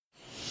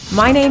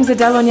My name's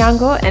Adele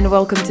Onyango and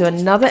welcome to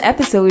another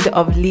episode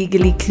of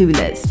Legally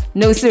Clueless.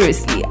 No,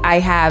 seriously, I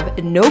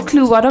have no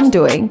clue what I'm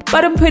doing,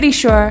 but I'm pretty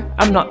sure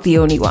I'm not the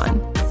only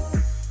one.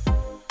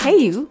 Hey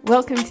you,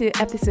 welcome to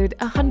episode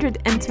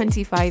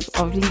 125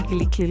 of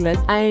Legally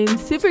Clueless. I'm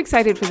super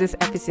excited for this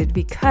episode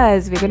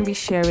because we're going to be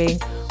sharing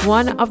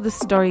one of the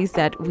stories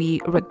that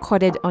we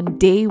recorded on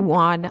day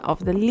one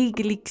of the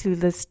Legally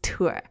Clueless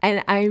tour.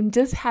 And I'm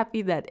just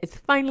happy that it's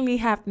finally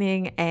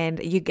happening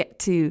and you get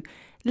to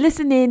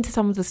listen in to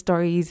some of the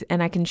stories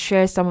and I can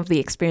share some of the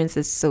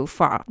experiences so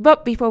far.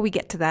 But before we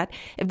get to that,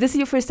 if this is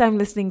your first time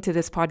listening to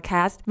this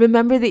podcast,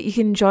 remember that you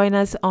can join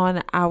us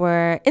on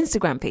our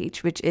Instagram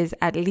page, which is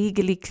at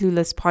Legally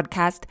Clueless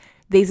Podcast.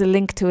 There's a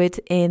link to it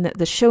in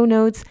the show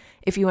notes.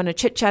 If you want to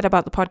chit chat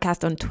about the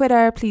podcast on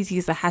Twitter, please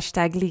use the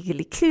hashtag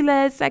Legally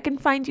Clueless. I can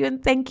find you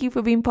and thank you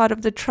for being part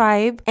of the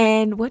tribe.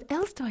 And what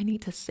else do I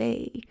need to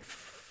say?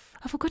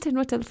 I've forgotten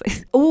what else.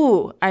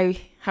 Oh, I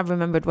have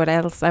remembered what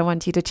else I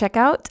want you to check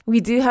out. We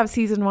do have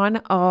season 1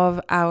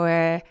 of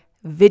our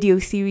video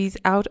series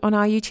out on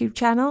our YouTube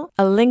channel.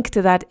 A link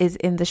to that is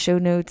in the show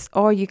notes,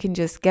 or you can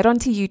just get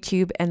onto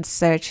YouTube and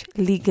search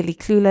Legally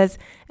Clueless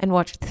and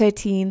watch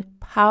 13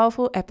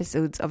 powerful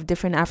episodes of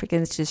different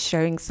Africans just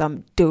sharing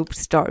some dope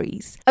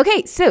stories.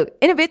 Okay, so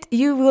in a bit,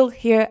 you will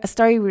hear a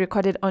story we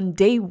recorded on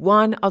day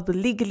 1 of the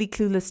Legally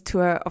Clueless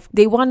tour. Of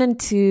day 1 and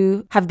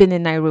 2 have been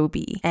in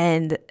Nairobi,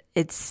 and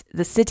it's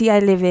the city I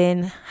live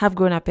in, have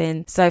grown up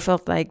in, so I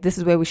felt like this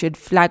is where we should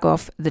flag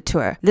off the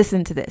tour.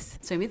 Listen to this.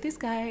 So I meet this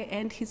guy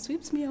and he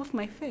sweeps me off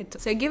my feet.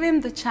 So I give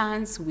him the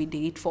chance. We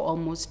date for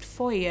almost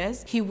 4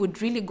 years. He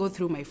would really go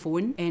through my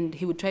phone and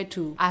he would try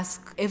to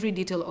ask every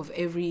detail of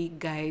every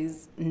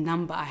guy's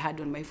number I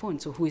had on my phone.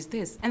 So who is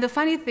this? And the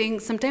funny thing,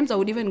 sometimes I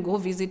would even go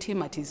visit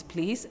him at his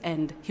place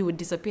and he would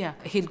disappear.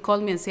 He'd call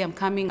me and say, I'm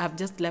coming, I've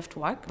just left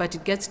work. But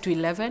it gets to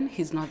 11,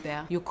 he's not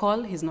there. You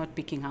call, he's not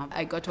picking up.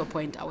 I got to a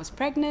point I was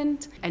pregnant.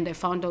 And I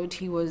found out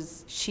he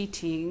was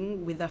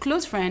cheating with a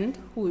close friend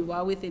who we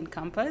were with in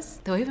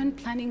campus. They were even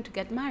planning to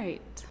get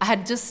married. I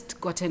had just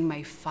gotten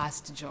my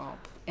first job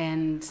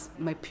and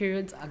my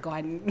periods are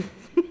gone.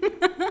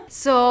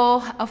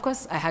 So, of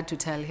course, I had to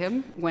tell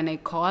him. When I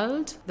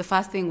called, the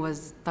first thing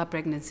was, that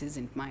pregnancy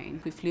isn't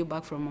mine. We flew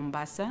back from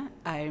Mombasa.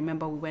 I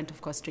remember we went,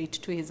 of course, straight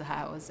to his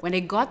house. When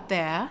I got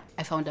there,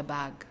 I found a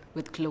bag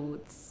with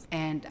clothes.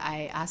 And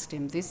I asked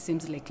him, this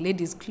seems like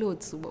ladies'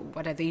 clothes.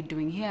 What are they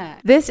doing here?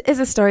 This is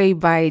a story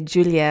by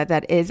Julia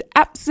that is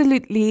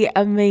absolutely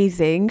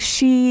amazing.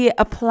 She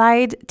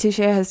applied to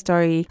share her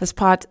story as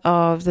part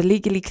of the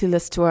Legally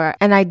Clueless tour.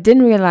 And I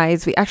didn't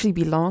realize we actually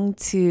belong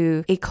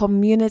to a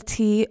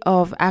community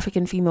of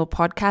African female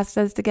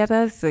podcasters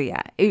together. So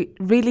yeah, it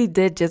really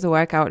did just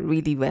work out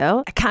really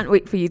well. I can't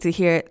wait for you to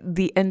hear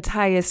the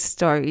entire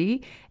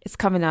story. It's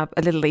coming up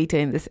a little later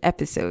in this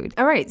episode.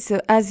 All right,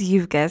 so as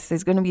you've guessed,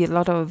 there's going to be a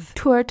lot of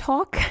tour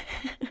talk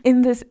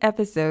in this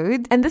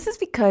episode. And this is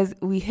because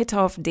we hit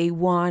off day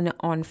 1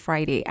 on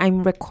Friday.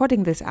 I'm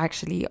recording this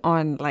actually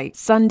on like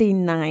Sunday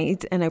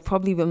night, and I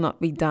probably will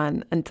not be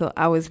done until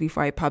hours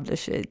before I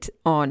publish it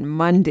on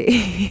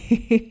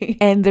Monday.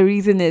 And the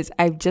reason is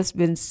I've just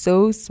been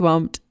so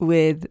swamped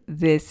with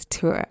this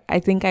tour. I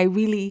think I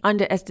really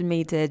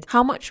underestimated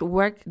how much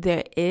work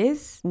there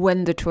is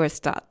when the tour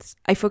starts.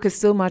 I focus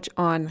so much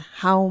on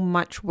how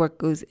much work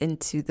goes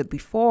into the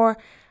before.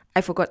 I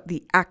forgot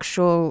the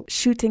actual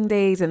shooting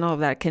days and all of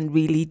that can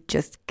really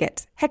just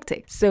get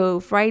hectic.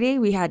 So Friday,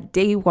 we had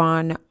day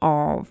 1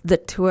 of the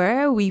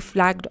tour. We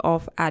flagged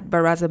off at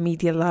Baraza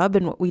Media Lab,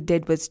 and what we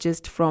did was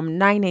just from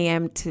 9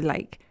 a.m. to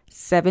like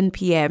 7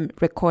 p.m.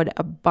 record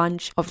a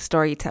bunch of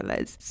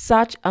storytellers.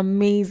 Such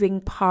amazing,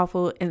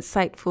 powerful,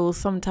 insightful,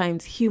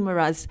 sometimes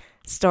humorous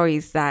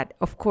stories that,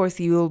 of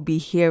course, you will be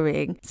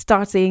hearing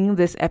starting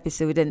this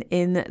episode and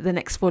in the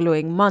next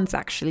following months,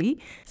 actually.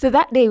 So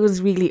that day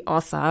was really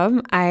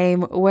awesome.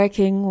 I'm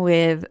working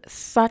with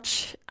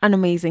such an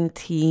amazing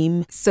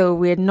team. So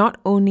we're not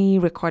only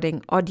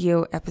recording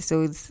audio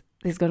episodes,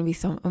 there's going to be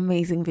some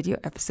amazing video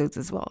episodes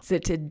as well. So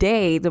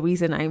today, the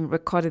reason I'm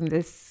recording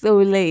this so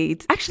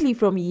late, actually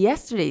from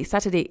yesterday,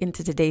 Saturday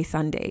into today,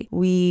 Sunday,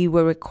 we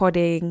were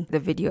recording the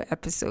video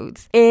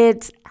episodes.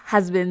 It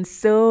has been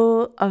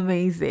so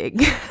amazing.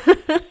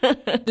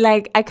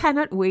 Like, I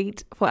cannot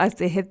wait for us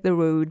to hit the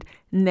road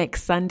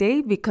next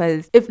Sunday,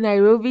 because if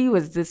Nairobi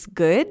was this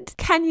good,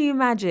 can you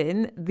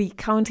imagine the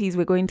counties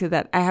we're going to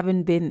that I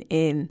haven't been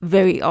in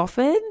very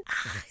often?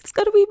 It's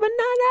gonna be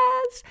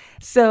bananas.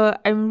 So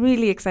I'm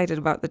really excited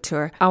about the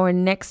tour. Our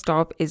next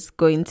stop is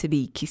going to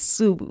be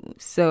Kisumu,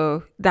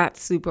 so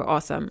that's super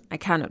awesome. I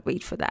cannot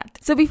wait for that.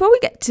 So before we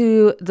get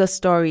to the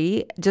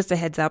story, just a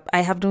heads up,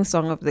 I have no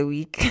song of the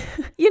week.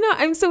 You know,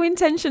 I'm so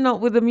intentional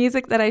with the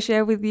music that I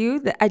share with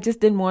you that I just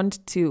didn't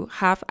want to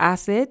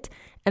half-ass it.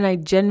 And I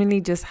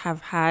genuinely just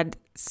have had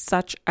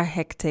such a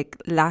hectic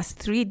last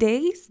 3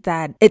 days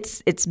that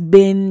it's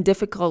been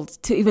difficult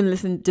to even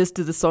listen just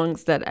to the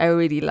songs that I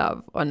already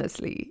love,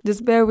 honestly.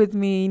 Just bear with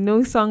me.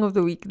 No song of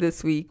the week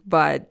this week,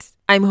 but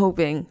I'm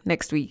hoping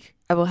next week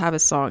I will have a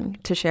song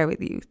to share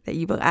with you that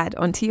you will add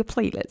onto your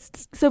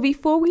playlists. So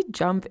before we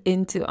jump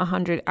into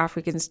 100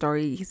 African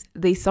stories,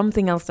 there's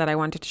something else that I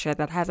wanted to share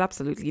that has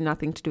absolutely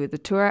nothing to do with the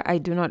tour. I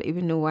do not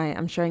even know why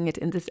I'm sharing it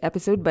in this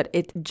episode, but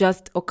it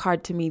just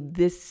occurred to me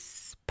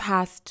this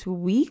past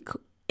week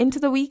into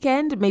the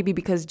weekend, maybe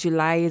because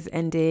July is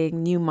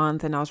ending, new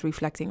month, and I was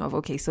reflecting of,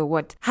 okay, so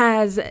what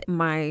has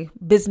my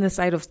business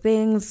side of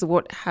things,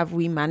 what have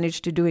we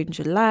managed to do in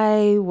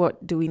July,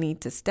 what do we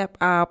need to step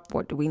up,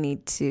 what do we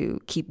need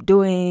to keep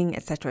doing,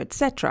 etc.,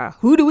 etc.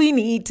 Who do we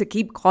need to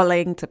keep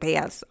calling to pay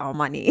us our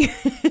money?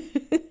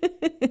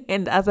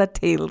 And other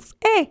tales.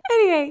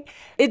 Anyway,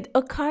 it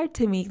occurred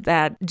to me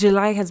that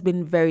July has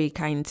been very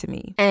kind to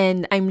me.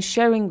 And I'm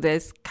sharing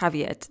this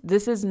caveat.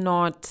 This is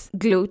not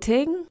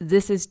gloating.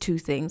 This is two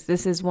things.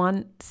 This is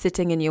one,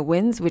 sitting in your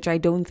wins, which I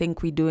don't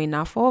think we do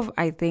enough of.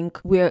 I think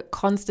we're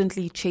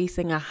constantly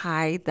chasing a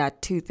high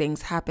that two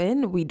things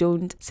happen. We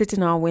don't sit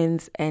in our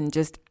wins and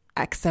just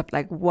accept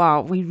like,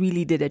 wow, we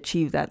really did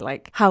achieve that.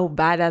 Like, how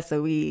badass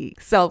are we?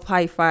 Self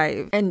high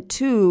five. And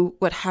two,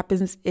 what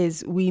happens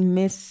is we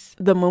miss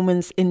the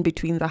moments in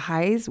between the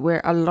highs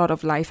where a lot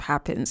of life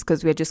happens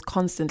because we're just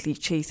constantly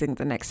chasing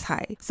the next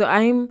high. So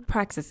I'm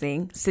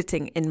practicing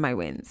sitting in my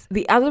wins.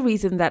 The other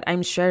reason that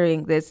I'm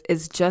sharing this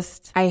is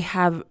just I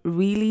have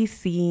really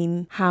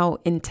seen how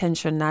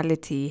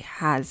intentionality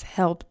has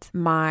helped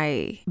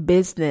my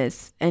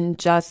business and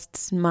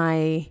just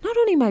my, not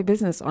only my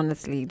business,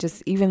 honestly,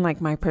 just even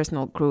like my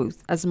personal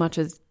growth, as much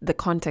as the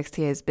context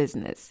here is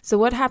business. So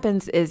what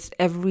happens is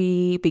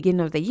every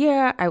beginning of the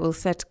year, I will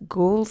set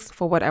goals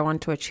for what I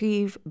want to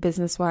achieve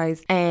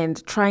business-wise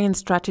and try and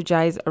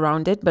strategize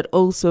around it, but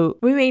also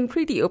remain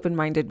pretty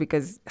open-minded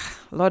because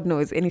Lord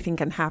knows anything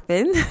can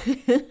happen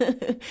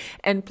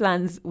and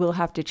plans will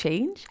have to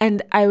change.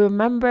 And I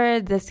remember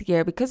this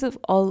year, because of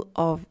all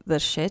of the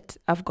shit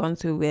I've gone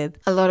through with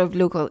a lot of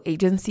local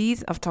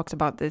agencies, I've talked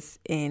about this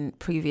in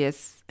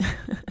previous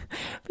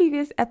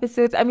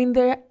episodes. I mean,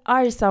 there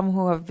are some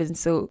who have been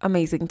so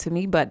amazing to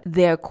me, but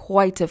there are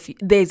quite a few.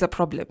 There's a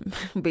problem,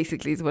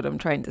 basically, is what I'm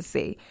trying to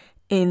say,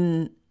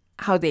 in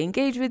how they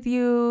engage with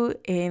you,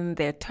 in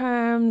their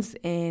terms,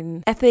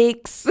 in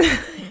ethics.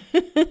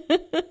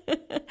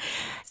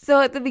 So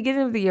at the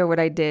beginning of the year, what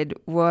I did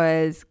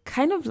was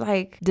kind of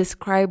like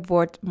describe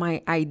what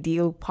my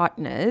ideal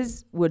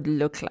partners would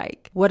look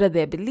like. What are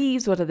their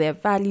beliefs? What are their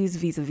values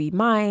vis-a-vis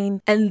mine?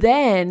 And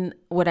then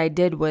what I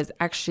did was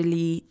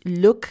actually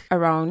look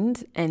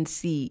around and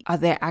see, are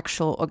there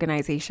actual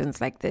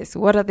organizations like this?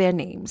 What are their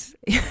names?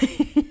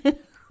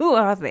 Who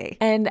are they?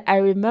 And I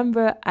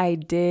remember I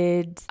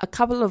did a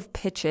couple of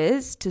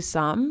pitches to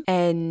some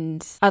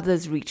and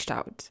others reached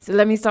out. So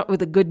let me start with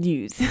the good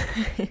news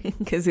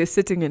because we're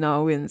sitting in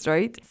our wins,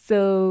 right?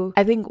 So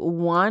I think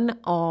one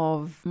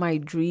of my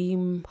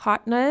dream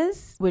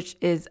partners, which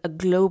is a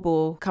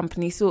global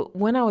company. So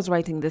when I was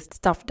writing this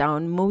stuff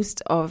down,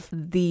 most of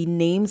the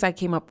names I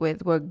came up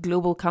with were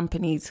global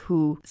companies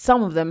who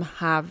some of them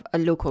have a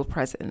local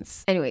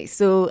presence. Anyway,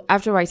 so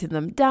after writing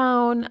them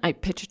down, I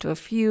pitched to a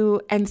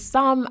few and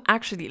some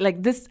actually,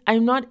 like this,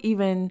 I'm not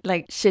even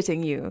like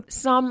shitting you.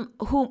 Some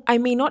whom I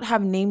may not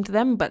have named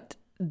them, but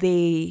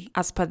they,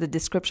 as per the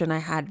description I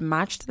had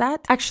matched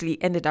that,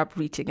 actually ended up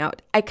reaching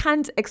out. I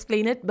can't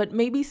explain it, but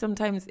maybe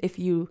sometimes if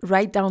you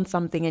write down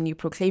something and you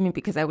proclaim it,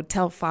 because I would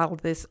tell Fal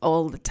this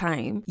all the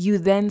time, you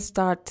then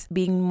start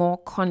being more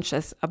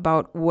conscious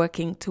about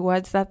working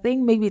towards that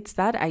thing. Maybe it's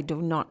that, I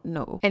do not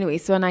know. Anyway,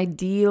 so an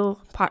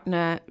ideal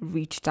partner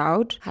reached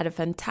out, had a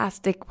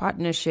fantastic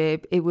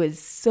partnership. It was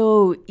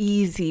so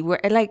easy. Where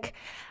like,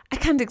 I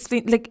can't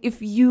explain, like if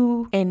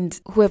you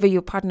and whoever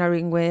you're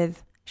partnering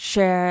with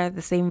share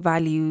the same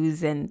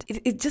values, and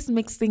it just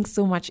makes things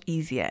so much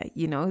easier,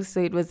 you know?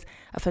 So it was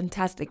a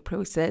fantastic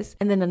process.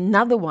 And then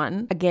another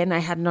one, again, I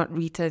had not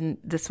written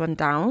this one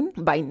down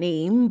by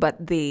name,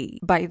 but they,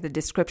 by the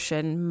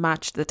description,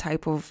 matched the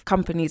type of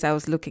companies I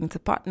was looking to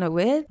partner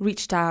with,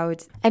 reached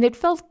out, and it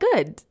felt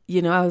good.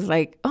 You know, I was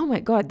like, oh my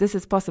God, this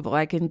is possible.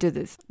 I can do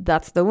this.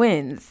 That's the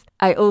wins.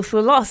 I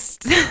also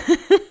lost.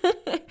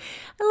 I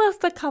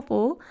lost a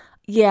couple.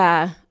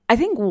 Yeah, I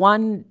think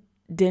one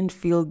didn't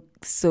feel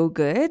so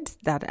good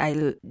that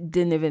I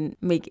didn't even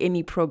make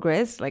any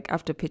progress. Like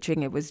after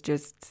pitching, it was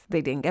just,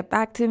 they didn't get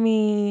back to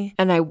me.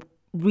 And I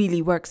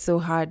really worked so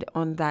hard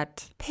on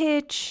that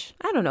pitch.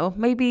 I don't know,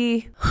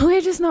 maybe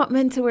we're just not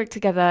meant to work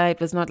together.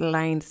 It was not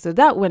aligned. So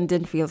that one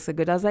didn't feel so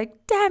good. I was like,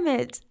 damn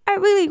it, I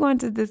really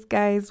wanted this,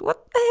 guys.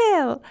 What the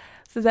hell?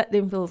 So that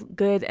didn't feel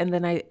good. And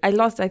then I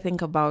lost, I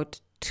think, about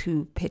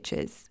 2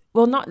 pitches.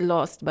 Well, not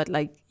lost, but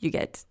like you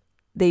get,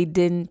 they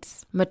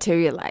didn't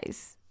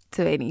materialize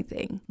to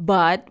anything.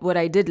 But what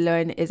I did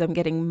learn is I'm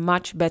getting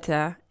much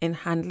better in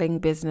handling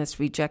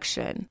business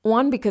rejection.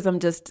 One, because I'm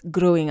just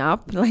growing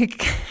up.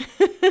 Like,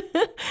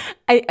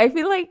 I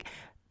feel like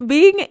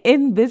being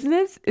in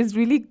business is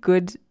really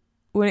good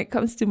when it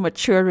comes to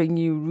maturing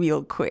you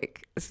real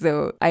quick.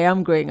 So I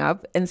am growing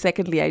up. And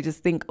secondly, I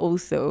just think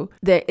also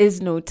there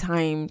is no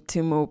time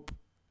to mope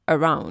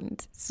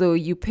around. So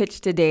you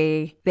pitch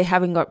today, they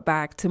haven't got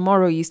back.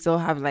 Tomorrow you still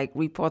have like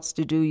reports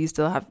to do, you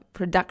still have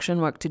production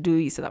work to do,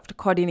 you still have to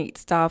coordinate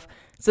stuff.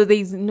 So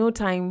there's no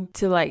time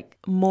to like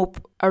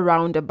mope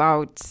around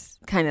about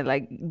kind of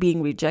like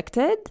being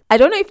rejected. I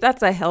don't know if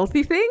that's a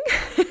healthy thing.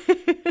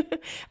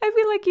 I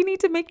feel like you need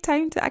to make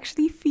time to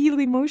actually feel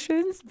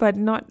emotions, but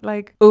not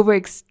like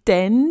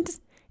overextend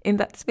in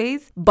that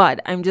space. But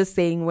I'm just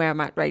saying where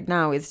I'm at right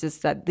now is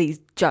just that there's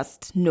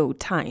just no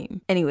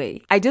time.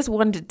 Anyway, I just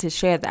wanted to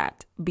share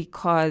that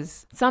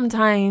because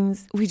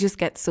sometimes we just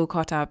get so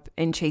caught up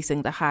in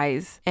chasing the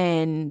highs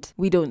and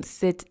we don't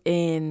sit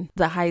in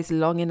the highs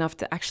long enough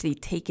to actually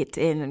take it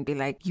in and be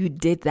like, you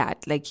did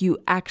that. Like you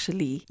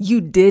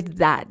did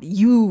that.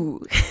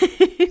 You,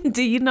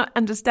 do you not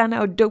understand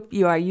how dope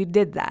you are? You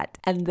did that.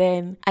 And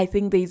then I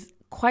think there's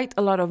quite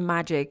a lot of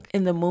magic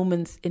in the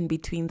moments in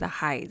between the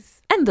highs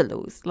and the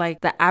lows,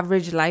 like the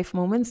average life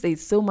moments.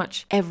 There's so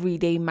much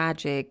everyday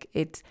magic.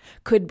 It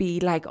could be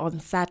like on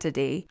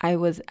Saturday, I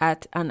was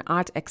at an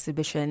art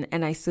exhibition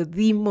and I saw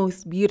the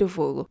most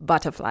beautiful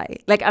butterfly.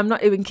 Like, I'm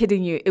not even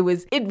kidding you. It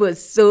was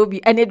so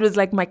beautiful. And it was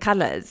like my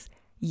colors.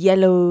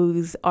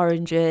 Yellows,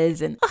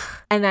 oranges, and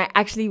I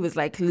actually was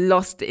like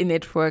lost in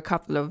it for a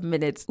couple of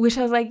minutes, which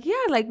I was like, yeah,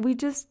 like we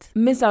just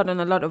miss out on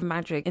a lot of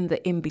magic in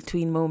the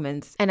in-between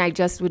moments. And I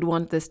just would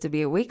want this to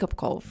be a wake-up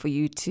call for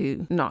you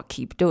to not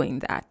keep doing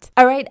that.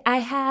 All right, I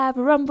have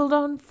rumbled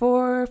on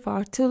for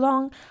far too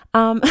long.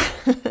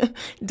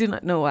 Do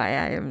not know why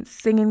I am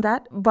singing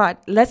that,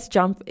 but let's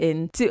jump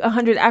into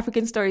 100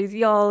 African Stories,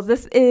 y'all.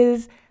 This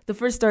is the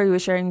first story we're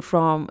sharing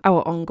from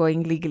our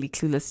ongoing Legally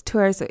Clueless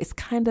tour, so it's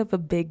kind of a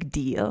big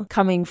deal,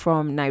 coming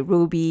from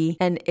Nairobi,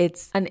 and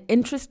it's an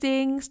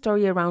interesting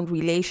story around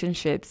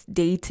relationships,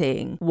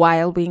 dating,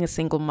 while being a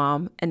single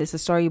mom, and it's a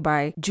story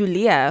by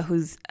Julia,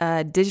 who's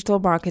a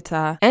digital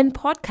marketer and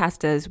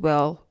podcaster as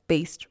well,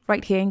 based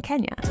right here in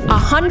Kenya.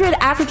 100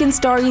 African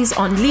Stories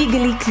on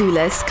Legally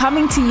Clueless,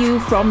 coming to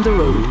you from the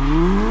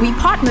road. We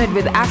partnered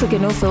with Africa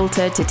No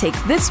Filter to take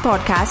this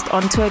podcast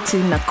on tour to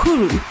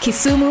Nakuru,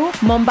 Kisumu,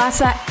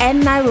 Mombasa,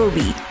 and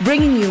Nairobi,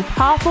 bringing you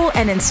powerful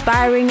and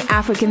inspiring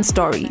African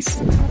stories.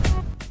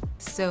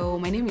 So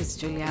my name is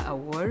Julia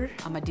Awor.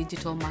 I'm a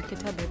digital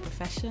marketer by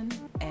profession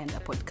and a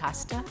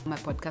podcaster. My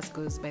podcast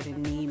goes by the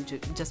name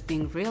Just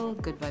Being Real,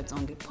 Good Vibes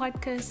Only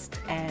Podcast.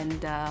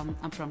 And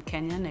I'm from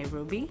Kenya,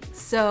 Nairobi.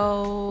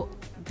 So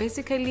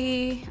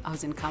basically, I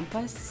was in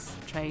campus,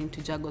 trying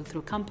to juggle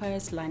through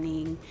campus,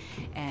 learning,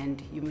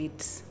 and you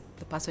meet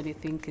the person you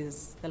think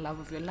is the love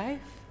of your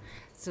life.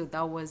 So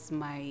that was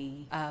my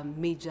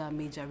major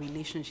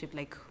relationship,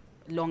 like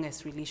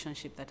longest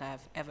relationship that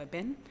I've ever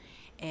been.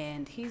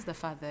 And he's the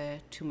father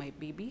to my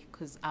baby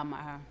because I'm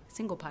a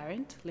single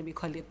parent, let me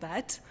call it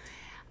that.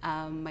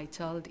 My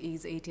child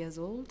is 8 years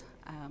old.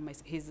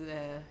 He's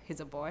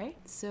a boy.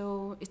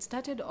 So it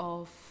started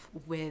off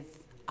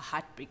with a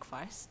heartbreak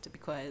first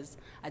because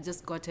I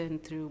just gotten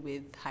through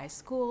with high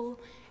school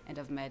and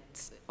I've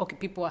met,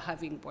 people are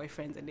having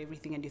boyfriends and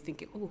everything, and you're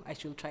thinking, I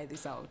should try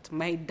this out.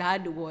 My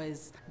dad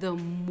was the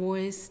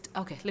most,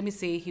 let me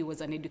say he was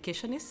an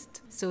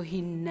educationist, so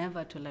he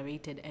never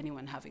tolerated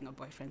anyone having a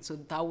boyfriend. So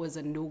that was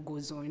a no-go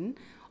zone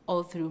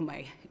all through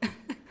my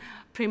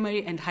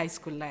primary and high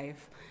school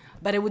life.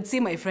 But I would see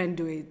my friend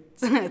do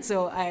it.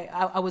 So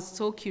I was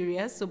so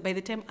curious. So by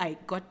the time I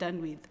got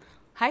done with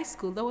high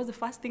school, that was the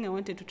first thing I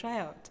wanted to try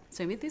out.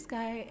 So I met this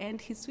guy and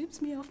he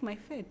sweeps me off my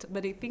feet.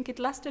 But I think it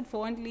lasted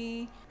for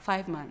only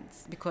 5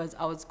 months because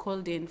I was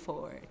called in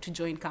to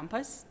join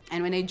campus.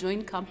 And when I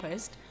joined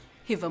campus,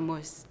 he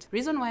vamoosed.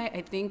 Reason why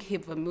I think he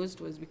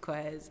vamoosed was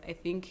because I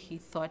think he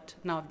thought,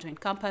 now I've joined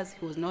campus,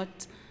 he was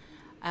not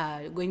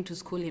going to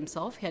school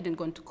himself. He hadn't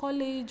gone to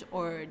college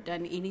or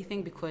done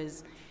anything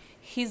because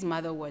his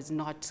mother was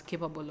not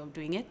capable of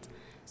doing it.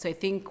 So I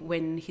think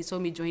when he saw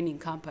me joining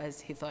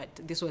campus, he thought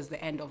this was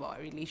the end of our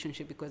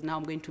relationship because now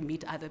I'm going to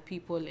meet other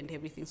people and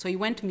everything. So he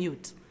went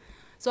mute.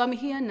 So I'm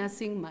here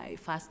nursing my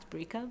first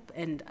breakup,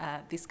 and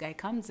this guy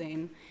comes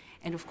in.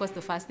 And of course,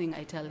 the first thing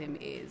I tell him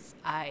is,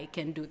 I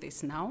can do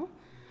this now.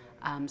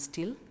 I'm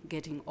still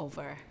getting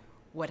over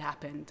what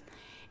happened.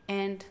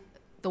 And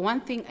the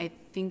one thing I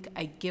think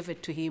I gave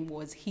it to him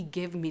was he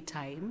gave me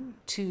time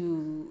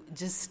to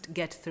just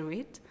get through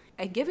it.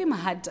 I gave him a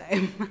hard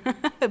time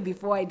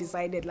before I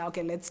decided,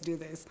 okay, let's do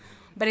this.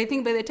 But I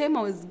think by the time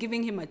I was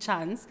giving him a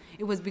chance,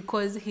 it was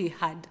because he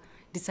had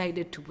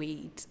decided to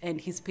wait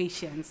and his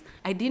patience.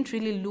 I didn't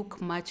really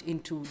look much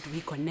into, do we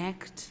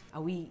connect?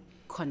 Are we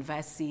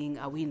conversing?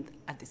 Are we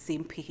at the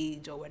same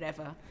page or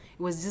whatever?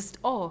 It was just,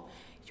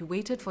 you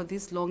waited for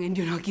this long and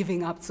you're not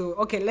giving up. So,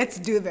 okay, let's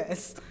do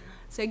this.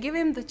 So I gave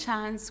him the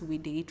chance. We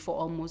dated for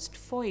almost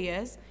 4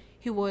 years.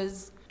 He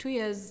was 2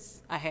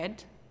 years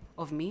ahead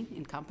of me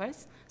in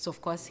campus. So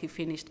of course he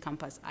finished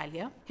campus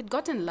earlier. He'd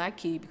gotten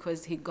lucky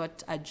because he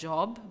got a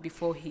job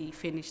before he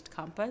finished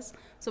campus.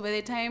 So by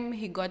the time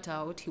he got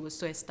out, he was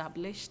so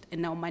established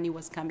and now money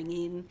was coming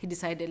in. He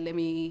decided, let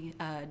me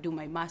do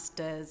my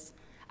master's.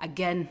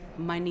 Again,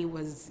 money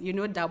was,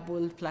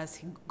 double, plus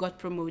he got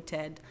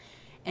promoted.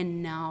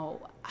 And now,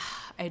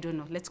 I don't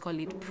know, let's call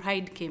it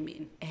pride came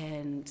in.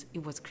 And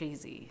it was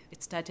crazy.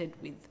 It started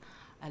with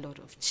a lot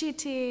of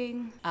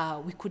cheating.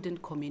 We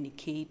couldn't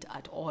communicate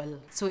at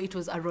all. So it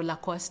was a roller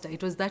coaster.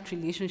 It was that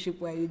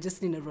relationship where you're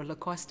just in a roller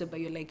coaster,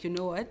 but you're like, you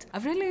know what?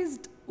 I've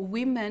realized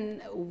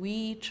women,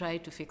 we try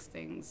to fix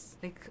things.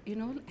 Like,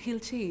 he'll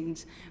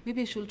change.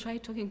 Maybe I should try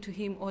talking to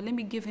him, or let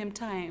me give him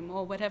time,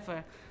 or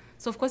whatever.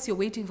 So of course you're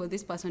waiting for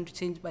this person to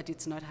change, but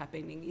it's not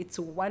happening. It's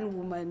one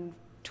woman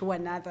to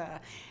another.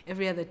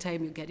 Every other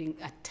time you're getting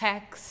a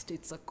text,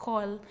 it's a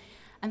call.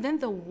 And then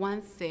the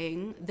one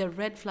thing, the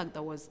red flag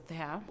that was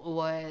there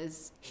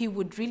was he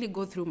would really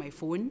go through my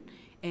phone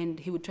and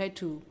he would try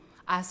to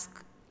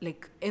ask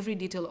like every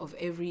detail of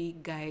every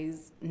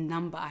guy's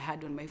number I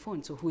had on my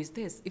phone. So who is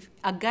this? If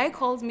a guy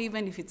calls me,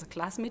 even if it's a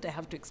classmate, I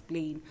have to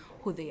explain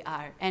who they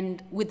are.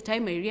 And with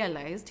time, I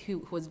realized he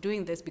was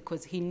doing this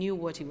because he knew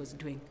what he was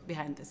doing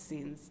behind the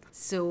scenes.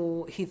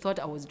 So he thought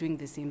I was doing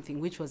the same thing,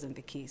 which wasn't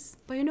the case.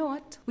 But you know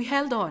what? We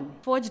held on,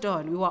 forged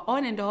on. We were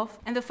on and off.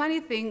 And the funny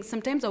thing,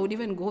 sometimes I would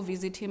even go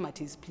visit him at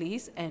his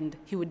place and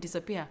he would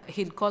disappear.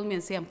 He'd call me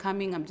and say, I'm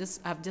coming, I've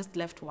just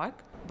left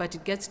work. But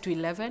it gets to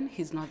 11,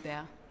 he's not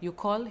there. You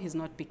call, he's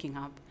not picking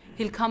up.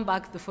 He'll come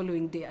back the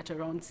following day at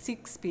around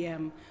 6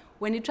 p.m.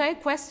 When you try a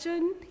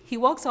question, he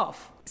walks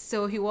off.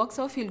 So he walks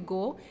off, he'll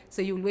go.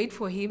 So you'll wait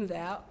for him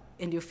there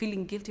and you're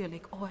feeling guilty. You're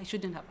like, oh, I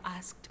shouldn't have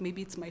asked.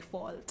 Maybe it's my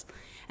fault.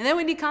 And then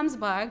when he comes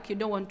back, you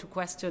don't want to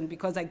question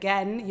because,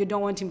 again, you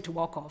don't want him to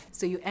walk off.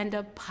 So you end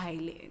up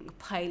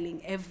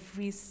piling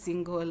every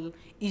single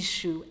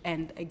issue.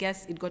 And I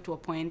guess it got to a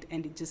point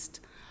and it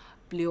just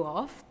blew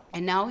off.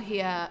 And now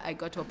here I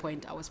got to a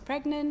point I was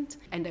pregnant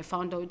and I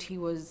found out he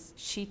was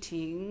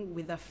cheating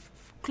with a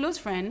close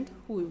friend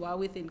who we were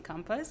with in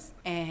campus,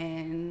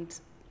 and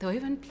they were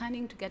even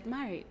planning to get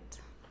married.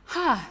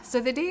 So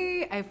the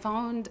day I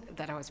found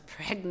that I was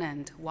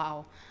pregnant,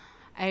 wow,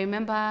 I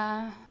remember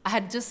I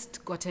had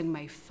just gotten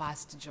my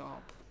first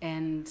job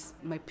and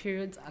my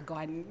periods are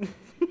gone.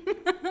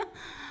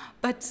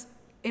 But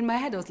in my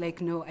head, I was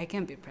like, no, I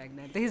can't be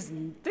pregnant. There's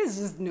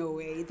just no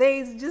way.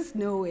 There's just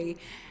no way.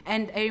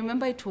 And I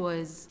remember it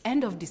was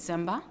end of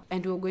December,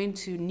 and we were going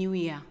to New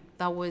Year.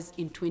 That was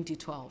in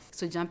 2012.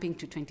 So jumping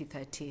to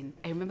 2013.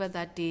 I remember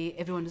that day,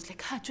 everyone was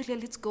like, Julia,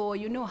 let's go.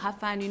 Have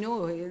fun,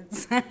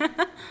 it's...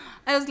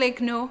 I was like,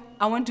 no,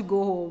 I want to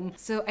go home.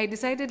 So I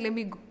decided, let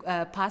me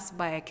pass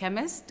by a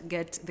chemist,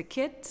 get the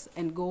kit,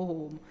 and go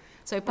home.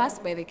 So I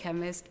passed by the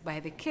chemist,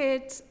 buy the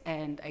kit,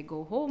 and I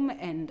go home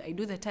and I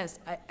do the test.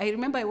 I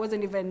remember I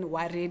wasn't even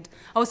worried.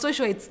 I was so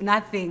sure it's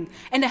nothing.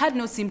 And I had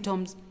no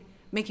symptoms.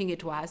 Making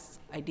it worse,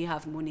 I didn't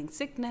have morning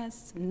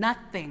sickness,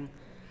 nothing.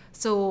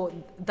 So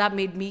that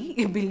made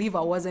me believe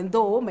I wasn't,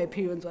 though my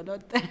parents were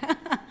not there.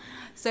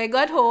 So I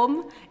got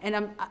home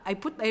and I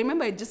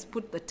remember I just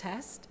put the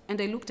test and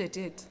I looked at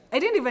it. I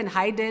didn't even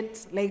hide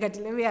it, like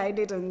let me hide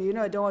it and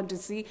I don't want to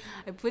see.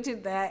 I put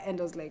it there and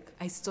I was like,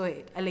 I saw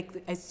it.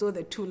 I saw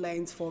the 2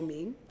 lines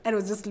forming and I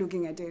was just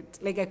looking at it.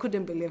 Like I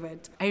couldn't believe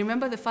it. I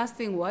remember the first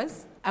thing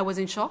was I was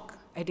in shock.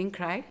 I didn't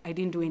cry. I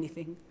didn't do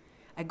anything.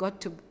 I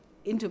got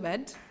into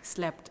bed,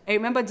 slept. I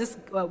remember just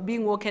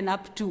being woken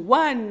up to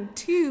 1,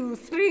 2,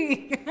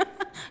 3.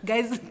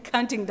 Guys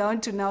counting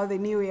down to now the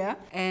new year.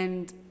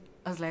 And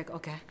I was like,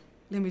 okay,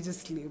 let me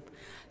just sleep.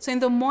 So in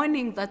the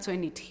morning, that's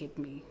when it hit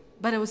me.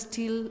 But I was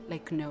still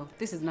like, no,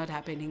 this is not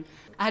happening.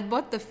 I had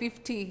bought the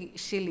 50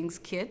 shillings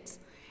kit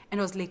and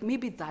I was like,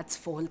 maybe that's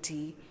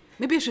faulty.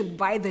 Maybe I should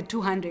buy the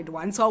 200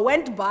 one. So I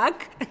went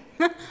back,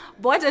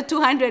 bought a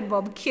 200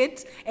 bob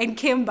kit and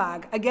came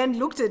back. Again,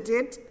 looked at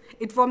it.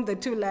 It formed the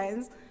 2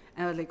 lines.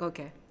 And I was like,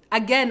 okay.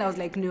 Again, I was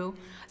like, no.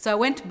 So I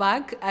went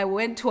back. I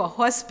went to a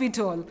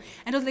hospital.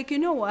 And I was like, you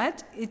know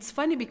what? It's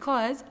funny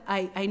because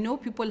I know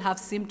people have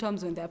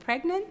symptoms when they're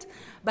pregnant,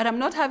 but I'm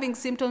not having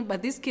symptoms.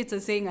 But these kids are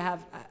saying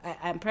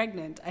I'm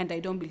pregnant, and I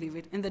don't believe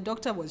it. And the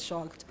doctor was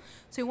shocked.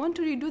 So you want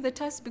to redo the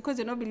test because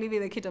you're not believing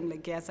the kid? I'm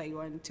like, yes, I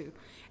want to.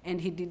 And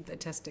he did the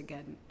test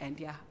again. And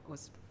yeah,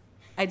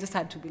 I just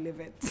had to believe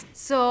it.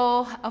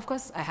 So, of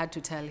course, I had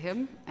to tell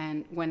him.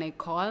 And when I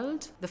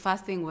called, the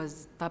first thing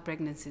was, that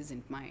pregnancy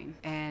isn't mine.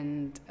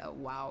 And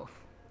wow,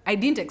 I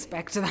didn't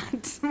expect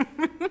that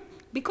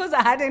because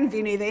I hadn't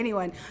been with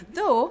anyone.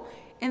 Though,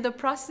 in the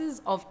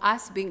process of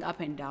us being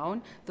up and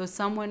down, there was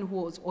someone who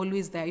was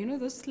always there.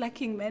 Those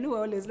slacking men who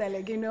are always there,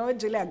 like,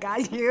 Julia, I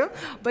got you.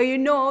 But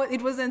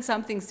it wasn't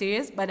something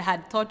serious, but I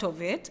had thought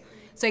of it.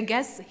 So I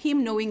guess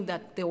him knowing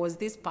that there was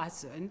this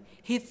person,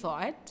 he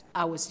thought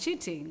I was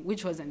cheating,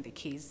 which wasn't the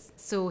case.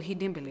 So he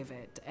didn't believe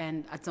it.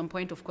 And at some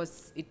point, of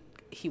course,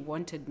 he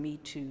wanted me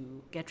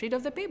to get rid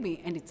of the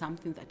baby. And it's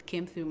something that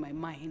came through my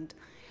mind.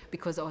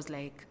 because I was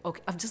like,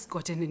 okay, I've just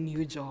gotten a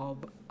new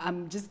job.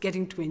 I'm just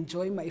getting to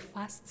enjoy my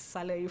first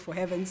salary, for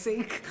heaven's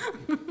sake.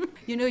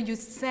 You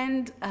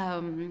send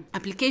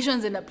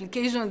applications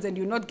and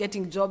you're not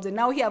getting jobs. And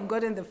now here I've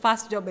gotten the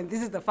first job and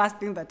this is the first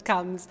thing that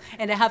comes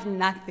and I have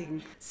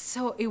nothing.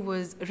 So it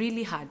was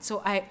really hard.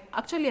 So I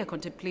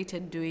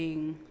contemplated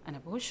doing an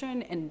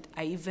abortion, and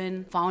I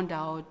even found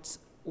out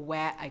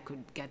where I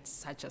could get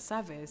such a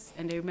service.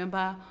 And I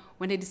remember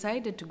when I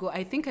decided to go,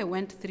 I think I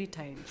went 3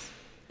 times.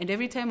 And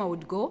every time I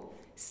would go,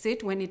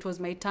 sit, when it was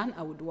my turn,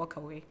 I would walk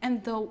away.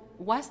 And the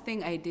worst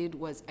thing I did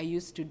was I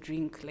used to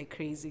drink like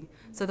crazy.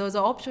 So there was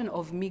an option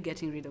of me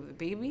getting rid of the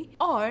baby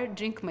or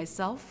drink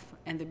myself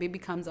and the baby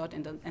comes out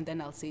and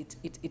then I'll say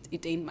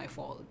it ain't my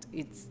fault.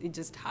 It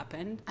just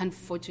happened.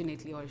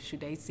 Unfortunately, or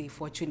should I say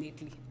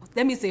fortunately?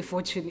 Let me say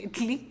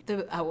fortunately,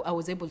 I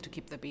was able to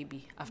keep the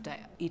baby after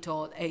it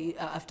all,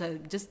 after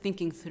just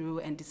thinking through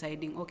and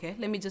deciding, okay,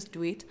 let me just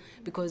do it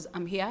because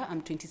I'm here,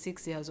 I'm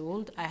 26 years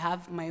old, I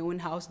have my own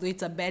house, though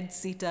it's a bed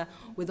sitter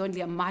with only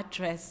a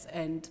mattress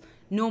and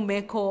no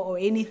meko or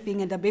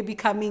anything, and a baby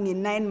coming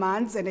in 9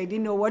 months, and I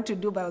didn't know what to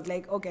do, but I was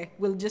like, okay,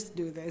 we'll just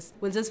do this.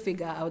 We'll just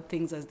figure out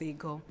things as they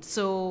go.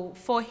 So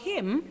for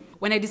him,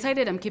 when I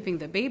decided I'm keeping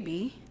the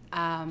baby,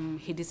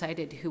 he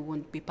decided he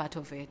wouldn't be part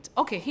of it.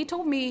 Okay, he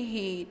told me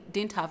he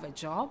didn't have a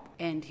job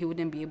and he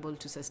wouldn't be able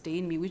to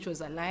sustain me, which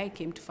was a lie. I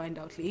came to find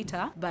out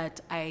later,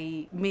 but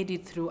I made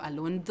it through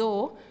alone.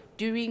 Though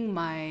during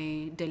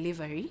my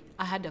delivery,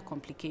 I had a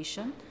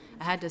complication.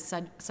 I had a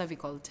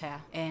cervical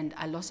tear and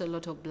I lost a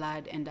lot of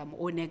blood, and I'm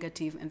O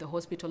negative, and the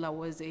hospital I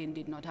was in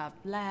did not have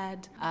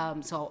blood.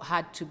 So I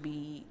had to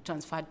be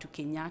transferred to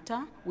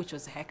Kenyatta, which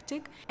was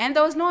hectic. And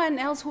there was no one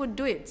else who would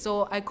do it.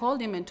 So I called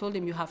him and told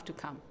him, you have to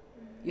come.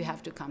 You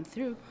have to come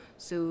through.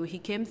 So he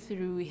came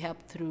through, he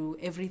helped through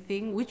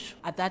everything, which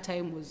at that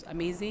time was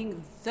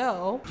amazing.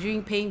 Though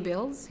during paying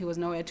bills, he was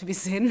nowhere to be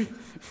seen.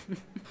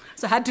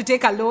 So I had to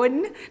take a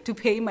loan to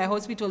pay my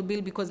hospital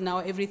bill because now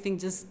everything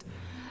just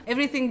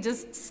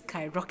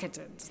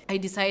skyrocketed. I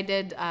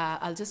decided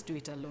I'll just do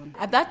it alone.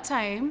 At that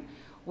time,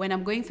 when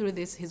I'm going through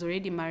this, he's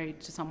already married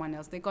to someone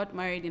else. They got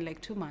married in like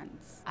 2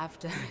 months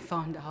after I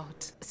found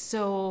out.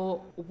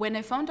 So when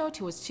I found out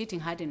he was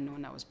cheating, I hadn't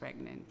known I was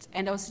pregnant.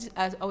 And I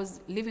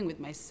was living with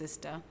my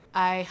sister.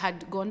 I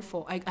had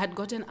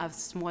gotten a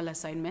small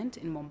assignment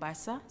in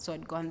Mombasa, so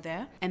I'd gone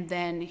there. And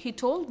then he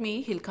told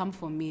me he'll come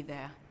for me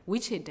there,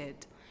 which he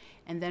did.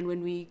 And then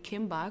when we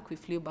came back, we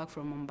flew back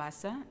from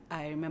Mombasa.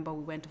 I remember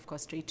we went, of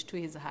course, straight to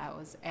his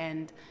house.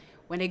 And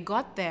when I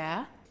got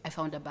there, I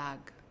found a bag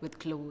with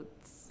clothes.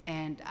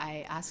 And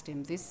I asked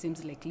him, this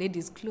seems like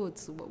ladies'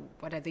 clothes.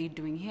 What are they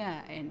doing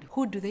here? And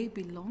who do they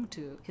belong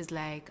to? He's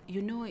like,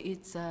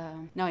 it's,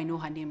 now I know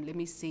her name. Let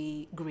me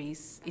say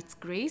Grace. It's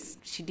Grace.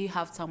 She did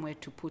have somewhere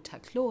to put her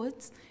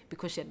clothes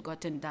because she had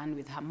gotten done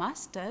with her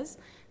master's.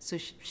 So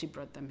she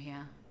brought them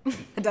here.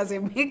 Does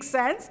it make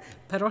sense?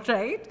 But all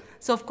right.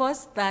 So, of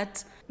course,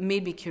 that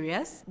made me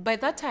curious. By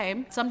that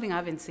time, something I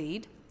haven't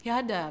said, he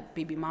had a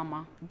baby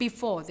mama.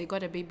 Before, they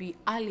got a baby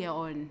earlier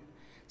on.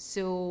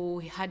 So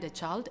he had a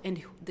child,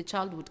 and the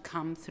child would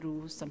come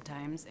through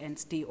sometimes and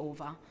stay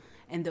over.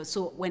 And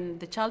so when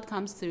the child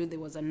comes through, there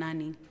was a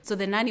nanny. So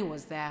the nanny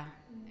was there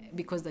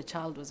because the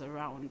child was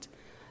around.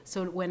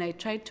 So when I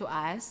tried to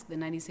ask, the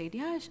nanny said,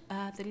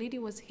 the lady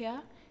was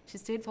here. She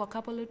stayed for a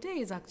couple of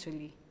days,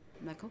 actually.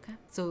 I'm like, okay.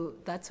 So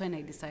that's when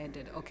I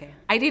decided, okay.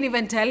 I didn't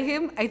even tell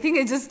him. I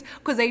think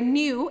because I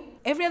knew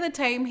every other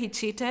time he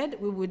cheated,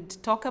 we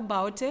would talk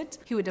about it.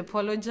 He would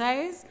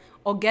apologize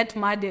or get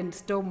mad and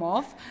storm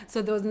off.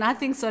 So there was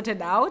nothing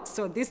sorted out.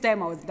 So this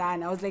time I was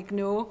done. I was like,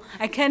 no,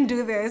 I can't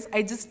do this.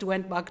 I just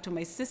went back to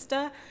my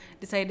sister,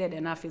 decided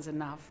enough is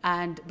enough.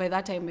 And by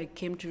that time I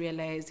came to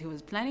realize he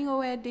was planning a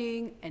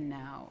wedding, and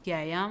now here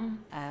I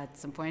am at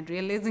some point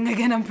realizing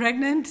again I'm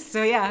pregnant.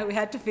 So yeah, we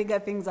had to figure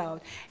things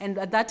out. And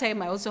at that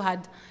time I also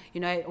had,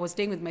 I was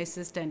staying with my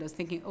sister and I was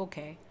thinking,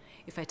 okay,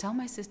 if I tell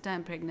my sister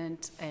I'm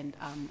pregnant and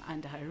I'm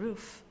under her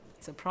roof,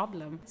 it's a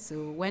problem.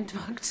 So went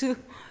back to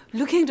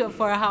looking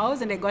for a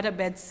house, and I got a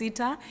bed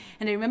sitter.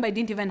 And I remember I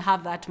didn't even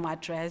have that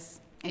mattress.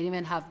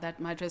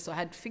 So I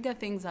had to figure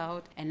things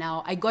out. And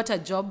now I got a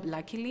job,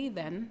 luckily,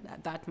 then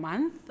that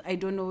month. I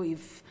don't know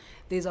if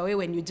there's a way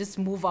when you just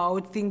move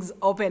out, things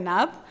open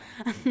up.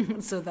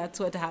 So that's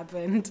what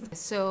happened.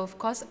 So, of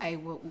course, I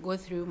will go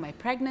through my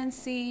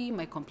pregnancy,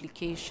 my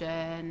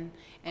complication,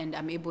 and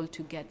I'm able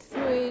to get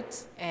through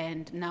it.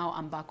 And now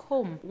I'm back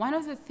home. One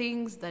of the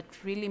things that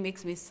really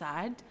makes me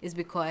sad is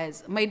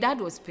because my dad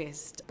was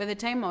pissed. By the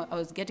time I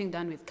was getting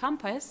done with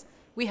campus,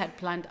 we had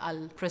planned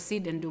I'll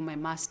proceed and do my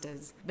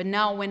master's. But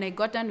now when I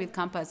got done with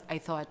campus, I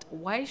thought,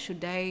 why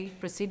should I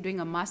proceed doing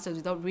a master's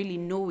without really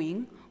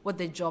knowing what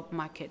the job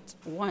market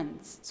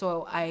wants.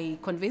 So I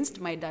convinced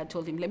my dad,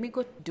 told him, let me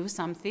go do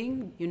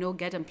something,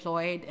 get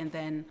employed, and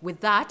then with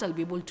that, I'll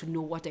be able to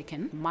know what I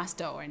can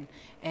master on.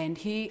 And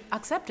he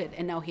accepted,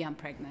 and now here I'm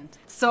pregnant.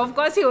 So of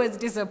course he was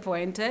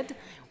disappointed,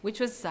 which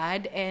was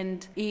sad,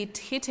 and it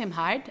hit him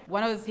hard.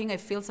 One of the things I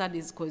feel sad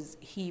is because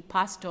he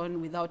passed on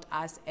without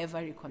us ever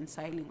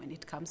reconciling when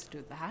it comes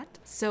to that.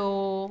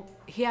 So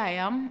here I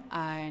am,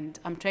 and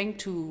I'm trying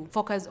to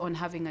focus on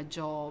having a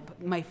job,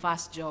 my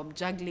first job,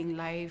 juggling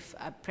life,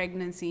 a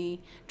pregnancy,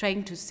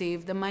 trying to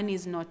save. The money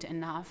is not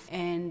enough,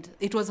 and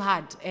it was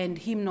hard, and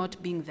him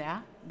not being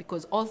there,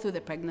 because all through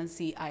the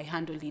pregnancy, I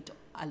handled it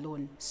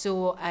alone.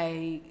 So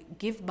I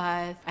give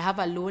birth. I have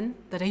a loan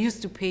that I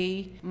used to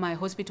pay my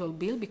hospital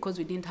bill because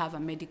we didn't have a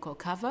medical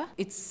cover.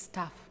 It's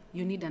tough.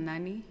 You need a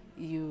nanny.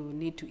 You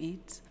need to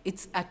eat.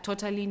 It's a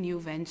totally new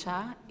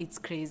venture. It's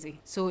crazy.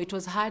 So it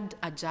was hard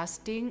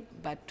adjusting,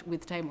 but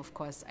with time, of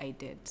course, I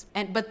did.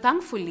 But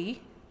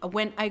thankfully,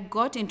 when I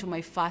got into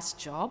my first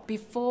job,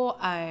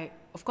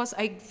 of course,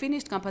 I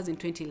finished campus in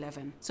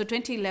 2011. So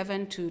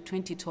 2011 to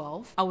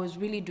 2012, I was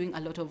really doing a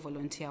lot of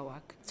volunteer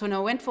work. So when I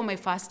went for my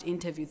first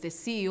interview, the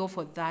CEO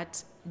for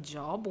that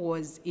job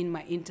was in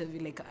my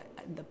interview,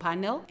 the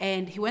panel.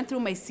 And he went through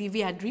my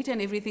CV, had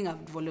written everything I've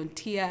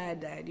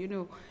volunteered,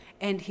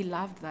 and he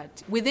loved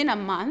that. Within a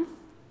month,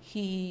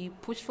 he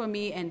pushed for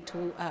me, and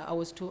I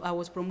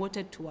was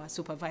promoted to a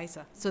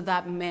supervisor. So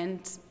that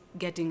meant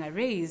getting a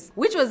raise,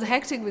 which was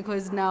hectic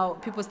because now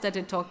people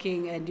started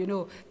talking, and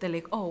they're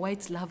like, oh,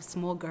 whites love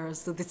small girls,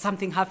 so that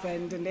something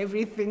happened and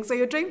everything. So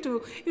you're trying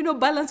to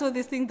balance all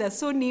these things. They're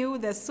so new,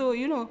 they're so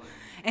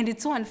and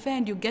it's so unfair,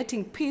 and you're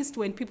getting pissed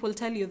when people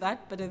tell you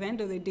that, but at the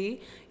end of the day,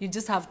 you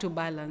just have to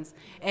balance.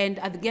 And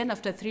again,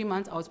 after 3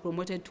 months, I was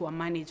promoted to a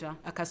manager,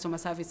 a customer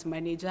service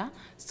manager.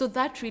 So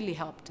that really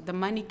helped. The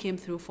money came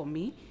through for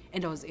me,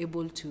 and I was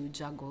able to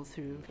juggle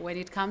through. When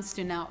it comes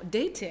to now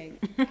dating,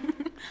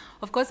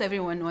 of course,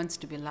 everyone wants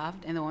to be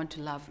loved, and they want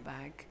to love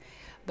back.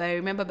 But I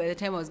remember by the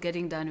time I was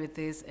getting done with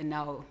this, and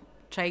now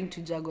trying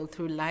to juggle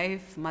through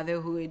life,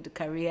 motherhood,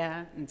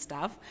 career, and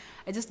stuff,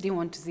 I just didn't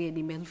want to see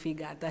any male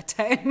figure at that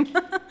time.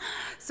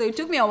 So it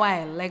took me a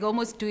while, like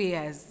almost 2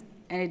 years.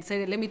 And I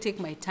decided, let me take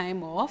my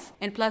time off.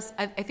 And plus,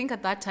 I think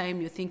at that time,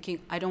 you're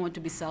thinking, I don't want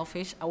to be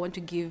selfish. I want to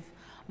give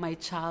my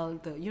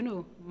child,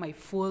 my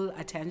full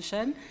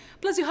attention.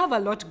 Plus, you have a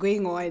lot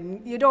going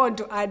on. You don't want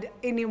to add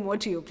any more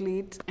to your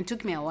plate. It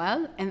took me a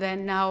while, and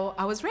then now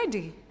I was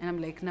ready. And I'm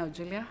like, now,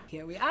 Julia,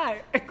 here we are.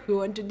 We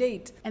want to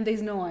date. And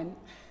there's no one.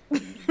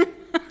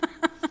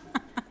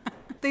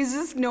 There's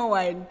just no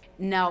one.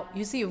 Now,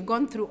 you see, you've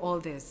gone through all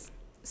this.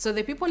 So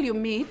the people you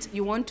meet,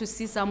 you want to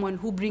see someone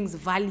who brings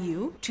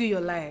value to your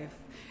life.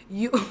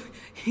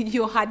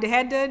 You're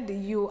hard-headed,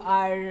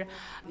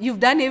 you've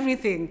done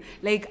everything.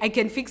 Like, I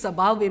can fix a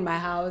bulb in my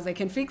house, I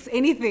can fix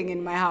anything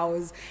in my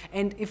house.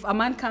 And if a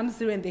man comes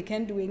through and they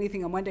can't do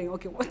anything, I'm wondering,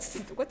 okay, what's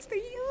the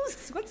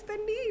use? What's the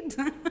need?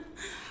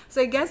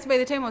 So I guess by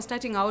the time I was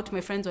starting out,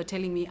 my friends were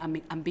telling me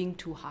I'm being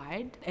too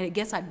hard. And I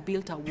guess I'd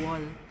built a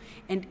wall.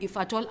 And if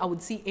at all I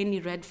would see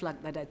any red flag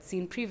that I'd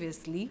seen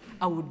previously,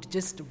 I would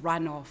just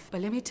run off.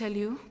 But let me tell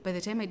you, by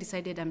the time I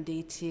decided I'm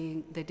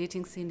dating, the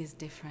dating scene is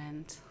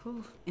different.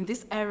 In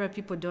this era,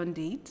 people don't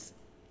date.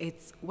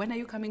 It's, when are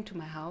you coming to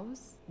my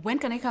house? When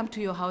can I come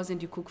to your house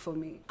and you cook for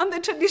me? I'm the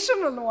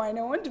traditional one.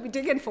 I want to be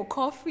taken for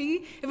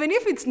coffee. Even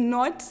if it's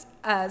not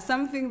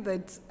something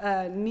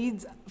that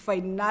needs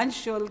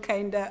financial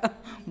kind of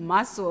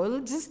muscle,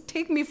 just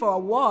take me for a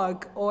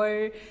walk.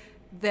 Or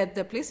that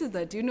the places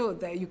that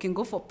that you can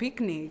go for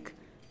picnic,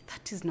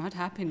 that is not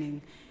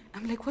happening.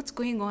 I'm like, what's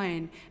going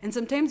on? And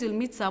sometimes you'll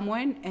meet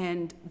someone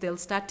and they'll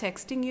start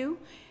texting you,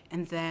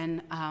 and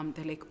then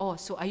they're like, oh,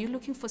 so are you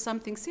looking for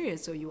something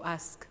serious? So you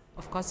ask.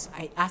 Of course,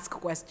 I ask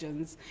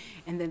questions,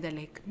 and then they're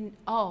like,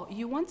 oh,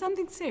 you want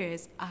something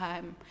serious?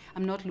 I'm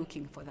not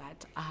looking for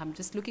that. I'm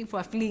just looking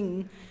for a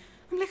fling.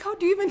 I'm like, how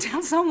do you even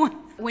tell someone?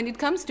 When it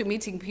comes to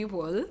meeting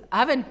people, I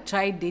haven't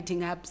tried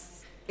dating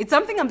apps. It's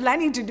something I'm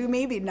planning to do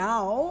maybe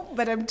now,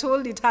 but I'm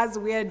told it has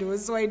weirdos,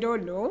 so I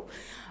don't know.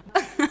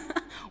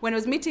 When I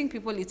was meeting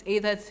people, it's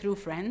either through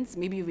friends.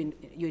 Maybe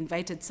you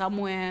invited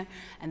somewhere,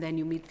 and then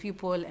you meet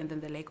people, and then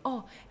they're like,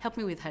 oh, help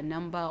me with her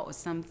number or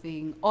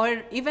something.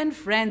 Or even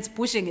friends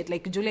pushing it,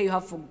 like, Julia, you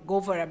have to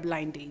go for a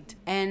blind date.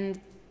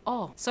 And,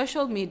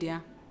 social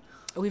media.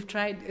 We've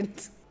tried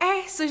it.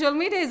 Social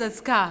media is a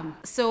scam.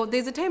 So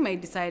there's a time I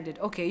decided,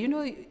 okay,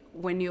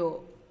 when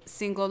you're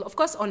single, of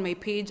course, on my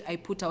page, I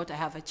put out I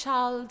have a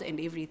child and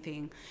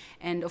everything.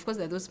 And of course,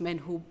 there are those men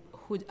who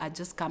are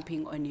just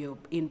camping on your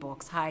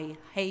inbox. Hi,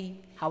 hey,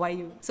 how are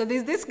you? So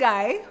there's this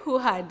guy who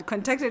had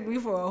contacted me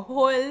for a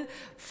whole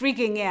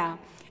freaking year.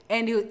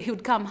 And he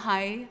would come,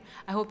 hi,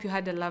 I hope you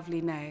had a lovely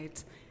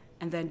night.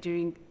 And then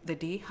during the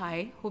day,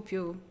 hi, hope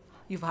you've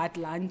had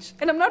lunch.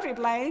 And I'm not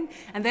replying.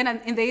 And then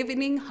in the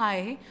evening,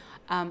 hi,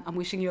 I'm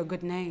wishing you a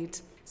good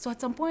night. So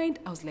at some point,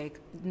 I was like,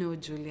 no,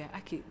 Julia,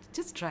 okay,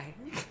 just try.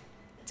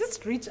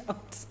 Just reach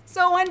out.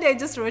 So one day I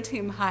just wrote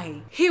him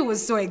hi. He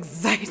was so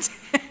excited.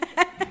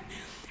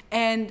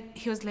 And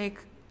he was like,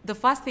 The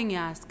first thing he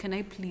asked, can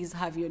I please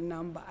have your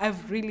number?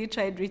 I've really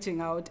tried reaching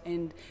out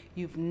and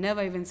you've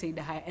never even said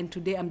hi. And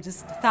today I'm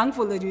just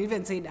thankful that you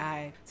even said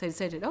hi. So I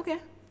decided, okay,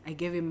 I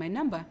gave him my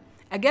number.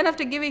 Again,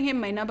 after giving him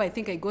my number, I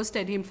think I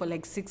ghosted him for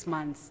like 6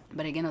 months.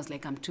 But again, I was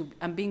like,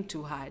 I'm being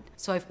too hard.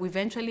 So we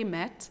eventually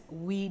met.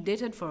 We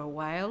dated for a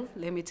while,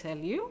 let me tell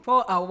you,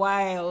 for a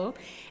while.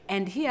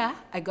 And here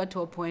I got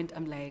to a point,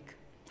 I'm like,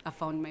 I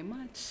found my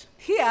match.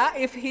 Here,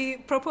 if he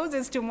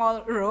proposes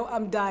tomorrow,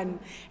 I'm done.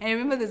 And I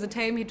remember there's a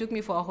time he took me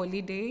for a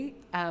holiday.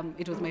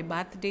 It was my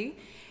birthday.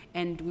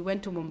 And we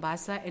went to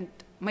Mombasa. And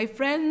my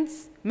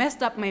friends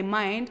messed up my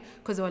mind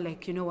because they were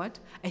like, you know what?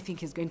 I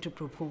think he's going to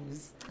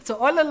propose. So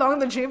all along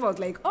the trip, I was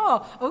like,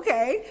 oh,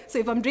 okay. So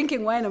if I'm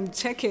drinking wine, I'm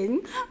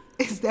checking.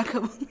 Is there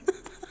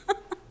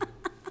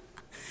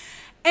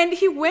And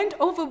he went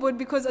overboard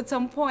because at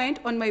some point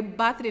on my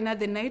birthday, not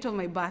the night of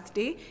my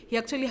birthday, he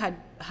actually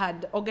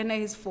had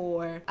organized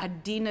for a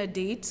dinner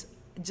date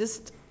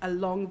just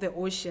along the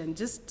ocean.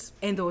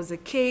 And there was a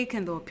cake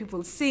and there were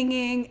people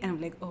singing. And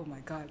I'm like, oh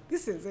my God,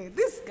 this is it.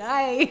 This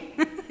guy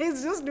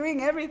is just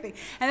doing everything.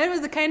 And that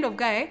was the kind of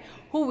guy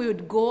who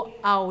would go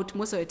out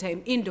most of the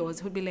time indoors.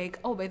 Who'd be like,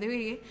 oh, by the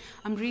way,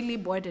 I'm really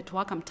bored at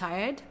work. I'm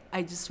tired.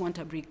 I just want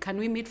a break. Can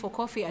we meet for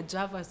coffee at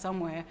Java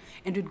somewhere?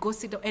 And we'd go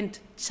sit down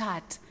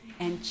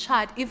and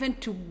chat even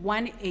to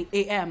 1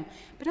 a.m.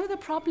 But now the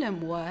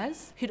problem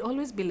was, he'd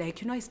always be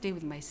like, I stay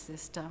with my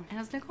sister. And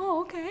I was like,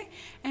 oh, okay.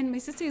 And my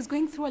sister is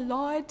going through a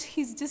lot.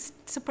 He's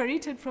just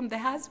separated from the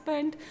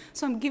husband.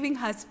 So I'm giving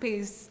her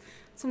space.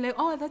 So I'm like,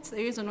 oh, that's the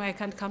reason why I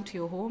can't come to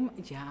your home.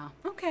 Yeah,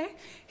 okay.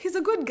 He's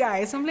a good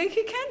guy. So I'm like,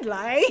 he can't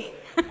lie.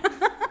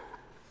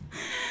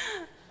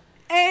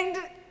 And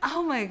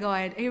oh my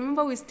God, I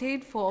remember we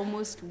stayed for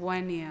almost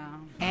 1 year.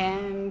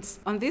 And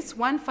on this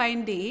one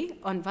fine day,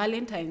 on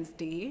Valentine's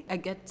Day, I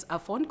get a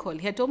phone call.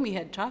 He had told me he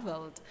had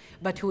traveled,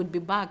 but he would be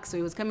back. So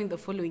he was coming the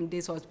following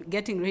day. So I was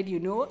getting ready,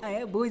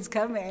 Boo is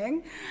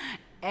coming.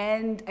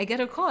 And I get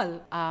a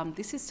call.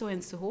 This is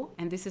so-and-so,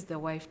 and this is the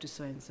wife to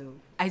so-and-so.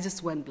 I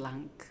just went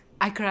blank.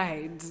 I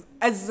cried.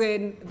 As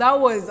in,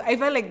 I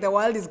felt like the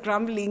world is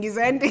crumbling, is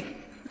ending.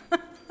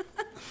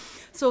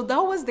 So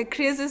that was the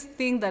craziest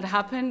thing that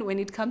happened when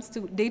it comes to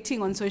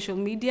dating on social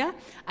media.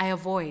 I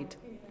avoid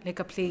like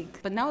a plague.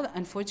 But now,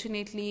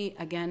 unfortunately,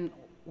 again,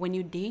 when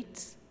you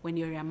date, when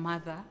you're a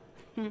mother,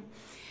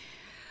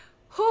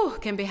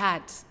 can be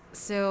hard.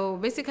 So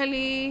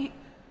basically,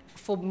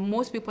 for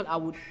most people, I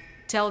would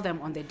tell them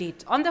on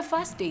the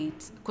first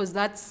date, because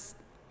that's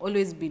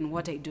always been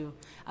what I do.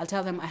 I'll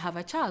tell them I have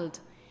a child.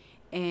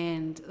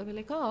 And they'll be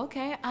like, oh,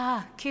 okay.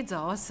 Kids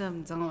are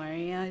awesome. Don't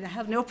worry. I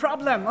have no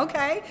problem.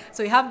 Okay.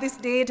 So you have this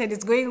date and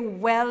it's going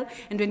well.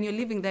 And when you're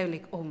leaving there, you're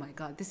like, oh, my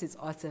God, this is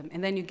awesome.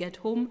 And then you get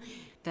home.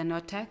 There are no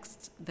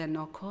texts. There are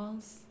no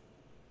calls.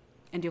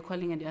 And you're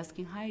calling and you're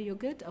asking, hi, you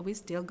good? Are we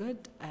still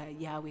good?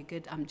 Yeah, we're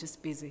good. I'm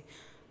just busy.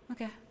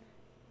 Okay.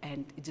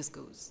 And it just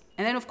goes.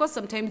 And then, of course,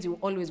 sometimes you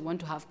always want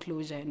to have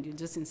closure and you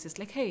just insist,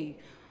 like, hey,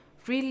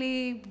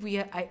 really,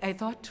 I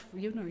thought,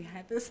 we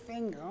had this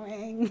thing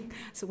going.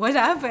 So what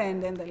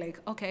happened? And they're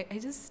like, okay, I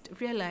just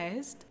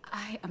realized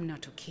I am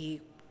not okay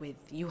with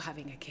you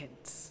having a kid.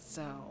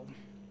 So,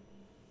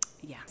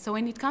 yeah. So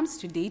when it comes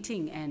to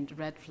dating and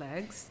red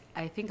flags,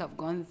 I think I've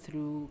gone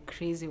through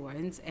crazy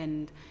ones.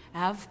 And I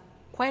have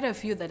quite a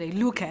few that I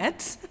look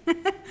at.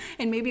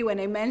 And maybe when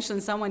I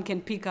mention someone can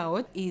pick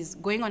out is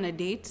going on a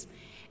date.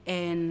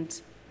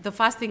 And the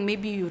first thing,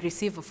 maybe you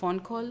receive a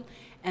phone call.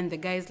 And the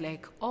guy's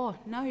like, oh,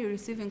 now you're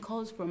receiving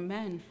calls from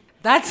men.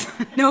 That's,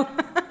 no,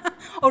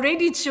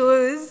 already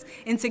shows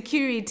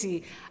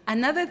insecurity.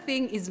 Another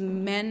thing is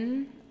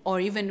men or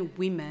even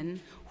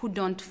women who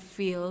don't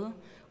feel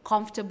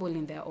comfortable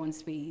in their own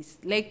space.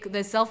 Like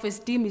the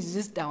self-esteem is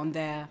just down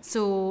there.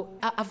 So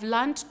I've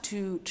learned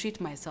to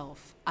treat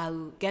myself.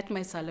 I'll get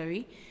my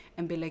salary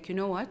and be like, you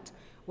know what?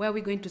 Where are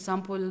we going to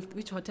sample?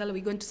 Which hotel are we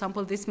going to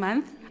sample this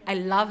month? I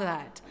love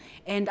that.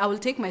 And I will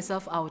take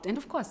myself out. And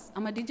of course,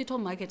 I'm a digital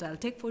marketer. I'll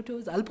take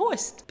photos. I'll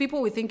post.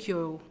 People will think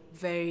you're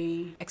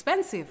very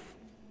expensive.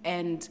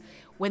 And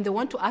when they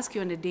want to ask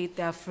you on a date,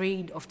 they're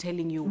afraid of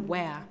telling you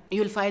where.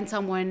 You'll find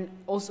someone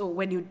also,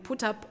 when you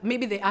put up,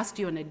 maybe they asked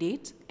you on a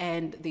date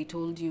and they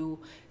told you,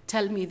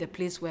 tell me the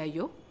place where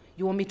you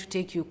want me to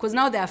take you. Because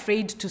now they're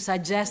afraid to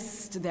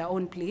suggest their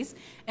own place.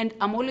 And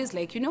I'm always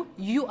like,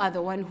 you are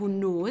the one who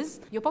knows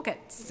your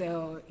pockets.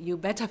 So you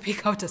better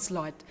pick out a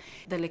slot.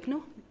 They're like,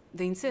 no,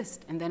 they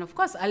insist. And then, of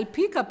course, I'll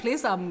pick a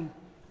place I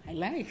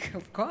like,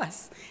 of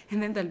course.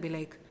 And then they'll be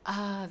like,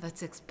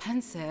 that's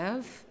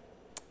expensive.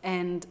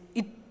 And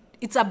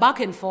it's a back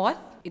and forth.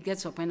 It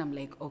gets to a point I'm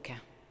like, okay,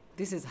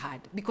 this is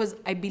hard. Because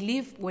I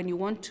believe when you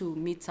want to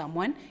meet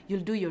someone,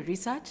 you'll do your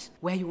research,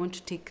 where you want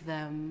to take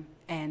them.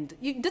 And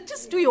you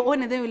just do your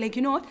own, and then you're like,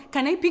 you know what?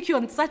 Can I pick you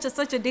on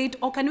such a date?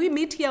 Or can we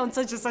meet here on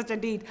such a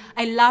date?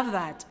 I love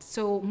that.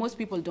 So most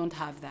people don't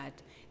have that.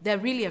 They're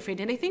really afraid.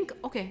 And I think,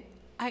 okay,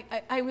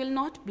 I will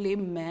not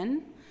blame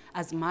men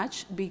as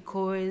much,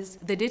 because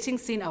the dating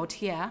scene out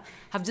here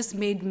have just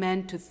made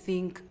men to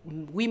think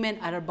women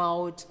are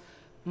about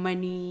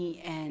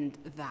money and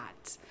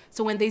that.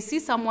 So when they see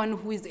someone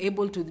who is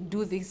able to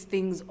do these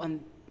things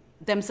on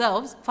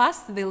themselves,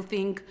 first they'll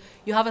think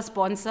you have a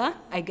sponsor.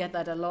 I get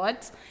that a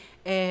lot.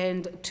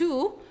 And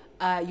two,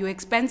 you're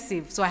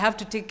expensive, so I have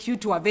to take you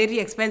to a very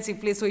expensive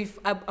place. So if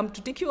I'm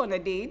to take you on a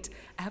date,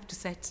 I have to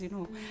set,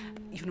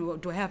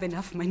 do I have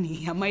enough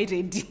money? Am I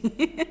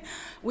ready?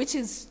 Which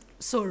is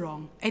so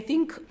wrong. I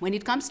think when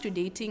it comes to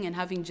dating and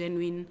having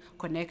genuine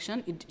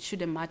connection, it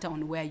shouldn't matter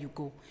on where you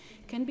go.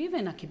 It can be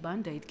even a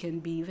kibanda, it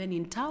can be even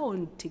in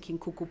town, taking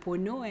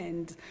kukupono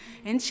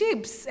and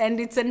chips, and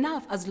it's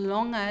enough as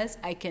long as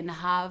I can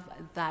have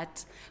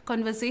that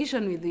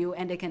conversation with you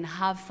and I can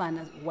have fun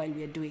while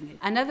we're doing it.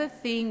 Another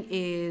thing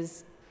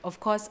is, of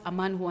course, a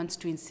man who wants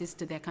to insist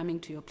that they're coming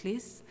to your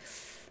place.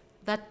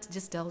 That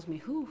just tells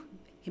me,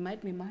 he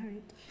might be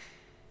married.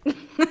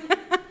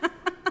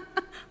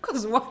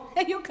 Because why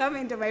are you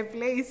coming to my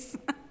place?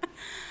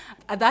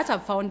 That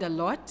I've found a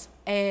lot.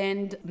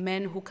 And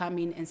men who come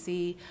in and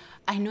say,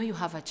 I know you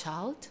have a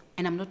child,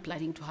 and I'm not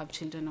planning to have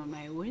children on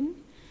my own,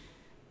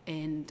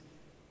 and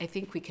I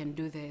think we can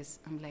do this.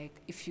 I'm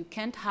like, if you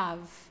can't have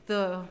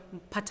the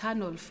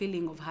paternal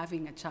feeling of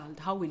having a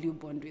child, how will you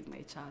bond with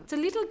my child? It's a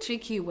little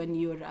tricky when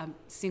you're a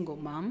single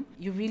mom.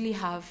 You really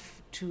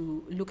have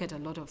to look at a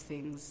lot of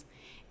things.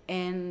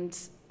 And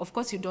of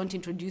course, you don't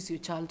introduce your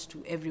child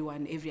to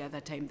everyone every other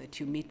time that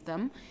you meet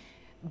them.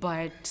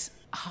 But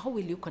how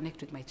will you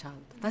connect with my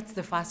child? That's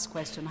the first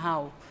question,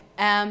 how?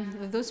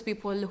 Those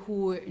people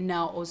who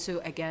now also,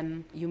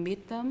 again, you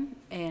meet them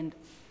and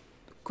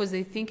because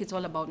they think it's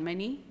all about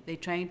money, they're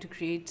trying to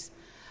create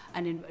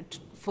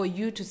for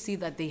you to see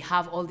that they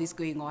have all this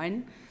going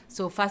on.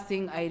 So first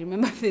thing, I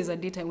remember there's a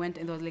date I went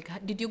and they was like,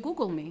 did you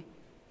Google me?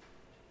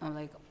 I'm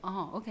like,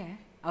 oh, okay.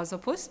 I was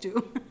supposed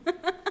to.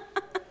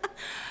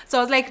 So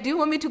I was like, do you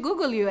want me to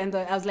Google you? And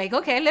I was like,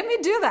 okay, let me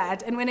do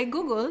that. And when I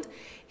Googled,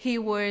 he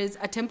was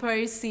a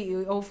temporary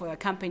CEO for a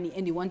company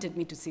and he wanted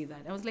me to see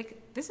that. I was like,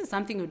 this is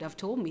something you would have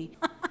told me.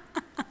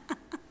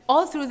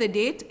 All through the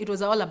date, it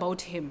was all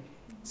about him.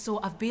 So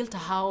I've built a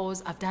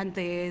house, I've done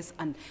this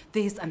and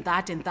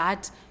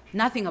that,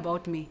 nothing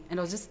about me. And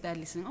I was just there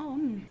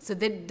listening, So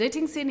the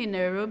dating scene in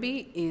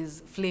Nairobi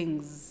is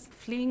flings.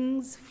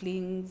 Flings.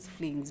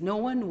 No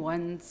one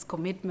wants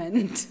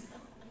commitment.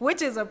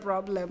 Which is a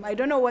problem. I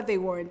don't know what they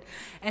want.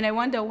 And I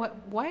wonder,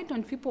 why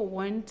don't people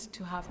want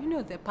to have,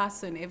 the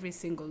person every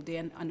single day,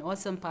 an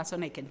awesome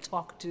person I can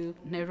talk to?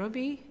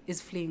 Nairobi is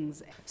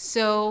flings.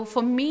 So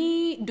for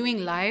me,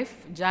 doing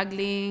life,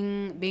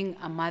 juggling, being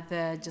a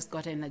mother, just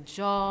gotten a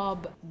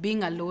job,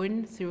 being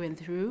alone through and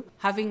through,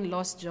 having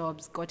lost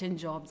jobs, gotten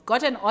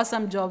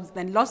awesome jobs,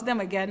 then lost them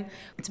again.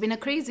 It's been a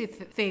crazy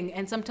thing.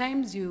 And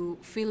sometimes you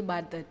feel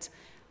bad that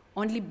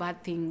only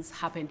bad things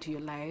happen to your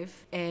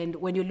life. And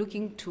when you're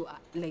looking to,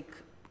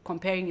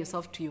 comparing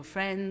yourself to your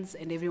friends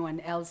and everyone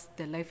else,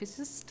 their life is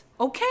just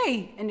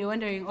okay. And you're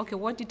wondering, okay,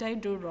 what did I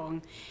do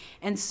wrong?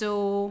 And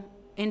so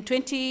in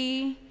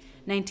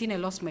 2019, I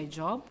lost my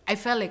job. I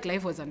felt like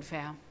life was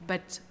unfair.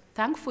 But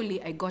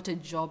thankfully, I got a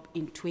job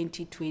in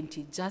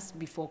 2020, just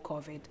before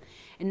COVID.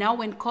 And now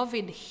when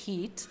COVID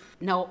hit,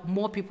 now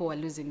more people were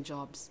losing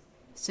jobs.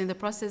 So in the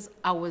process,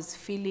 I was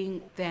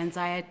feeling the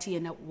anxiety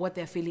and what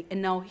they're feeling.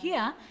 And now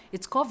here,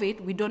 it's COVID.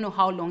 We don't know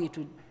how long it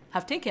would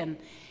have taken.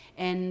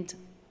 And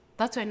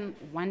that's when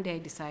one day I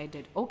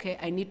decided, okay,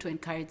 I need to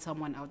encourage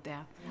someone out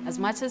there. As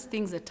much as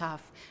things are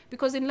tough.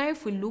 Because in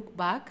life, we look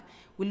back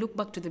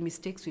to the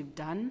mistakes we've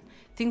done,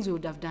 things we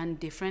would have done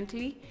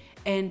differently.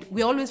 And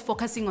we're always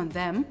focusing on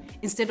them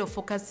instead of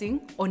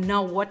focusing on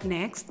now what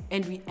next.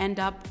 And we end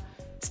up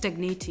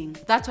stagnating.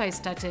 That's why I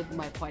started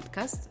my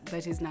podcast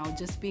that is now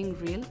Just Being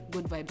Real,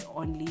 Good Vibes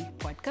Only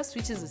podcast,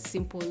 which is a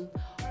simple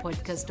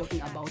podcast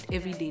talking about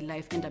everyday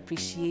life and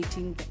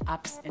appreciating the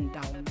ups and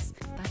downs.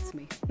 That's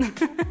me.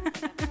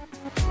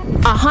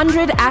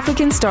 100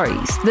 African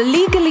Stories, the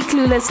Legally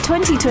Clueless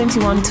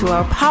 2021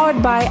 tour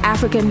powered by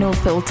African No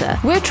Filter.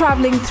 We're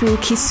traveling through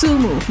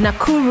Kisumu,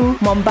 Nakuru,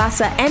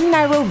 Mombasa, and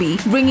Nairobi,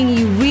 bringing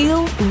you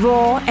real,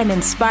 raw, and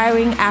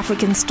inspiring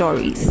African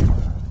stories.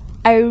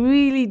 I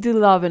really do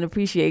love and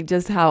appreciate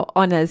just how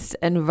honest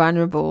and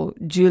vulnerable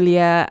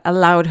Julia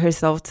allowed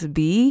herself to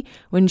be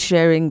when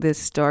sharing this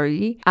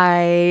story.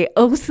 I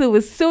also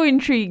was so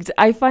intrigued.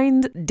 I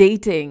find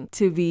dating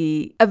to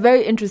be a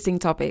very interesting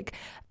topic.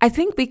 I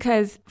think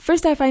because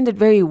first I find it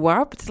very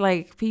warped.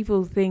 Like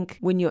people think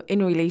when you're in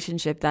a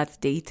relationship that's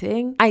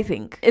dating. I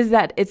think is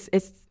that it's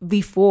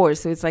before.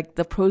 So it's like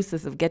the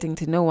process of getting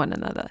to know one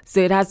another.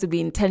 So it has to be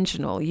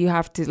intentional. You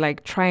have to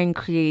try and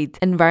create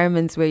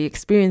environments where you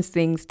experience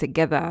things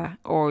together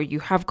or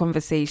you have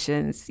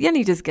conversations and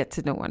you just get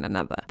to know one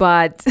another.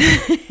 But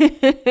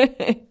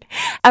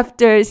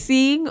after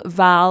seeing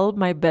Val,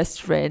 my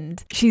best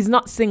friend, she's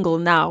not single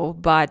now,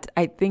 but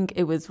I think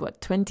it was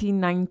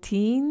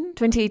 2018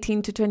 to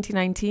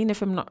 2019,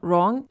 if I'm not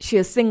wrong. She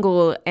was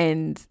single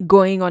and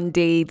going on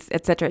dates,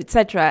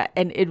 etc.,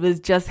 and it was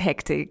just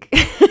hectic.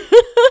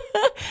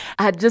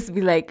 I'd just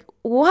be like,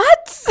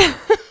 what?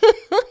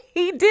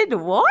 He did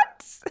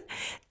what?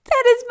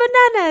 That is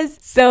bananas.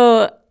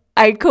 So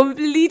I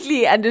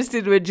completely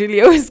understood where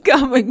Julia was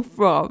coming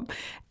from,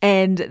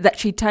 and that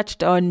she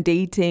touched on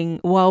dating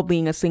while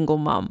being a single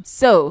mom.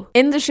 So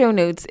in the show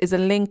notes is a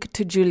link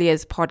to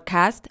Julia's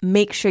podcast.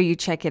 Make sure you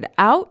check it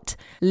out.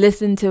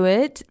 Listen to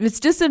it. It's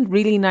just a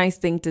really nice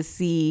thing to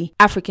see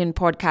African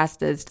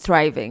podcasters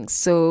thriving.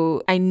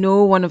 So I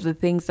know one of the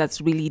things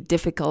that's really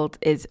difficult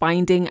is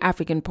finding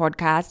African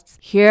podcasts.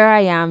 Here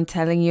I am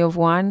telling you of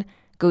one.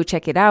 Go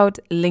check it out.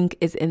 Link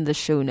is in the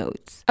show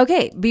notes.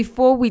 Okay,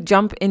 before we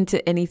jump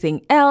into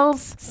anything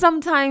else,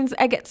 sometimes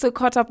I get so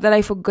caught up that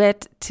I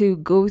forget to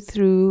go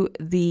through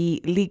the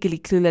Legally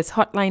Clueless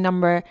hotline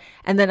number,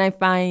 and then I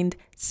find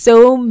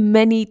so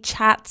many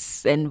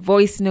chats and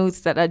voice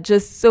notes that are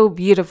just so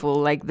beautiful,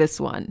 like this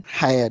one.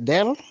 Hi,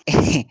 Adele.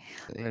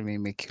 Let me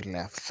make you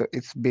laugh. So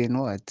it's been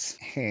what?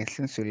 Hey,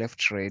 since you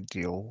left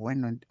radio.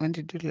 When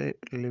did you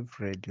leave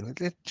radio? Was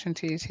it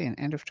 2018?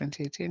 End of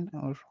 2018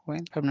 or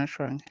when? I'm not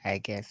sure. I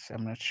guess.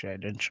 I'm not sure. I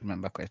don't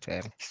remember quite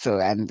well. So,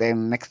 and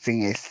then next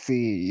thing I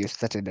see, you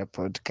started a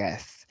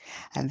podcast.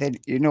 And then,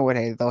 you know what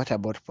I thought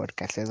about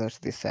podcasts? I thought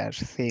these are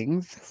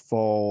things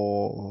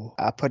for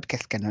a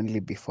podcast can only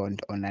be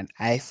found on an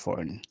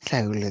iPhone. So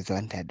I always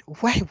wondered,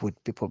 why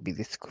would people be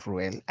this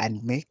cruel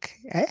and make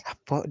a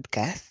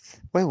podcast?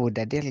 Why would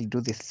Adele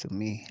do this to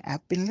me?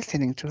 I've been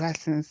listening to her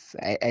since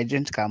I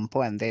joined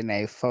Campo, and then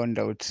I found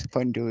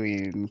you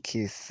in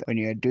Kiss when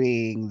you're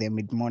doing the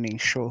mid-morning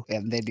show,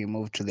 and then you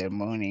moved to the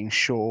morning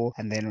show,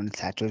 and then on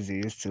Saturdays you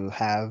used to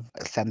have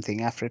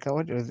Something Africa.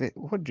 What was it?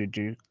 What did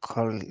you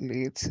call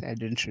it? I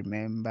don't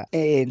remember.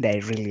 And I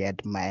really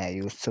admire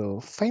you. So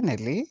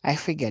finally, I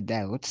figured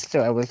out.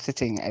 So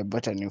I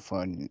bought a new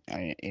phone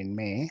in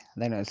May.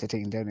 Then I was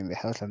sitting down in the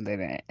house, and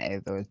then I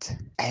thought,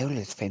 I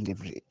always find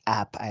every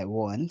app I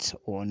want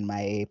on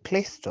my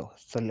Play Store.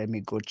 So let me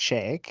go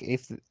check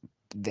if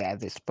there are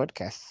this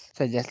podcast.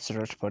 So I just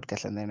wrote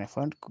podcast, and then I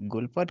found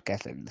Google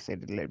Podcast and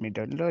said, let me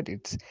download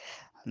it.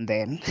 And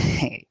then,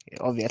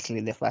 obviously,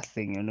 the first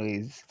thing you know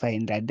is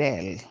find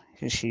Adele.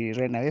 She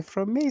ran away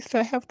from me, so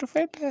I have to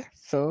find her.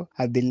 So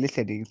I've been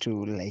listening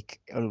to like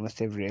almost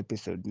every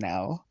episode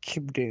now.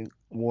 Keep doing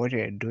what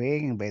you're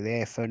doing. By the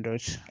way, I found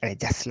out I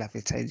just love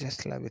it.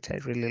 I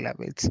really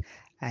love it.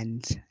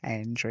 And I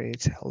enjoy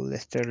it. All the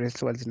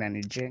stories was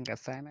Nanijenga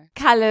sana.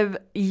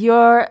 Caleb,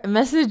 your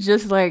message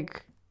just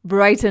like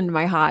brightened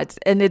my heart,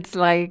 and it's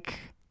like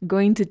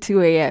going to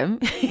 2 a.m.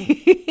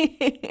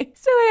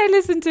 So when I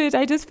listened to it,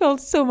 I just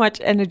felt so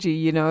much energy,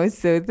 you know.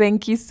 So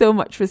thank you so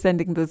much for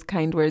sending those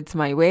kind words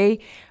my way.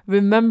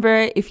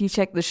 Remember, if you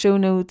check the show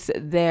notes,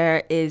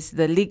 there is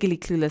the Legally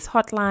Clueless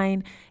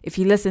hotline. If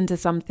you listen to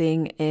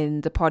something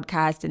in the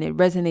podcast and it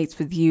resonates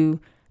with you,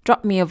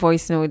 drop me a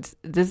voice note.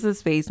 This is a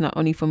space not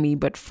only for me,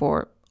 but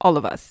for all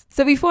of us.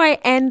 So before I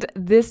end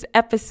this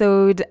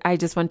episode, I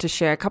just want to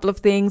share a couple of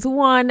things.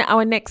 One,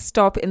 our next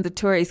stop in the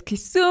tour is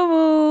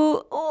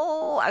Kisumu.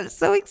 Oh, I'm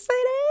so excited.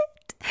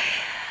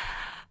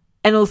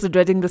 And also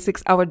dreading the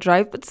 6-hour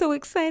drive, but so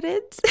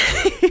excited.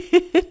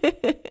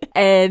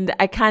 And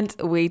I can't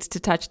wait to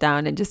touch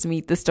down and just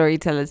meet the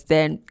storytellers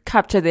there and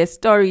capture their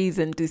stories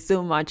and do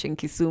so much in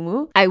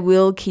Kisumu. I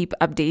will keep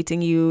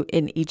updating you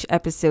in each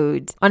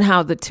episode on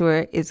how the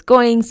tour is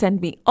going.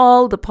 Send me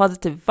all the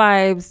positive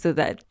vibes so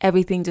that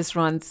everything just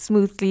runs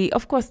smoothly.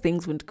 Of course,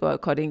 things won't go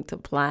according to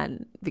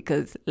plan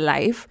because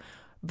life.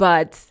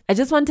 But I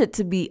just want it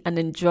to be an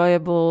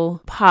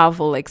enjoyable,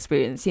 powerful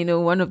experience, you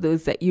know, one of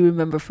those that you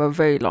remember for a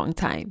very long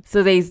time.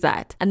 So there's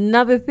that.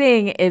 Another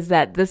thing is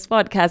that this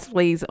podcast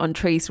plays on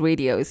Trace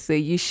Radio, so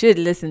you should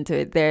listen to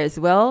it there as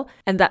well.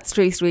 And that's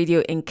Trace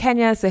Radio in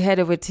Kenya. So head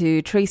over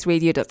to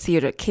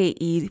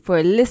traceradio.co.ke for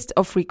a list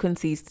of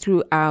frequencies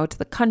throughout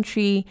the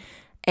country.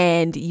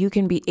 And you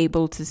can be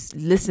able to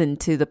listen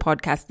to the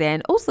podcast there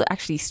and also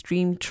actually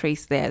stream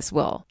Trace there as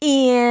well.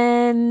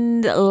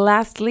 And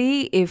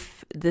lastly,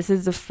 if this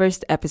is the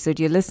first episode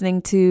you're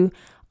listening to,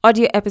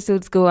 audio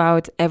episodes go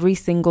out every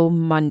single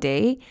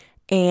Monday.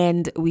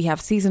 And we have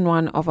season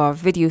 1 of our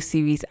video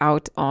series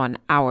out on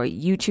our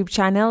YouTube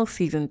channel.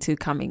 Season 2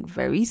 coming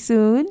very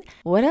soon.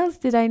 What else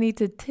did I need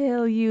to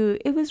tell you?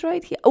 It was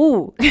right here.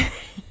 Oh,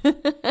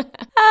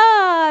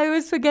 I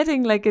was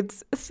forgetting, like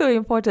it's so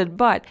important,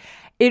 but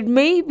it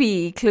may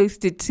be close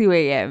to 2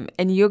 a.m.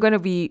 and you're going to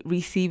be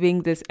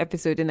receiving this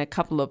episode in a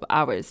couple of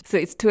hours. So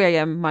it's 2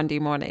 a.m. Monday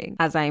morning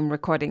as I'm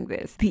recording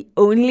this. The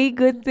only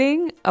good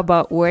thing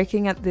about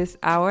working at this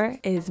hour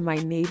is my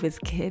neighbor's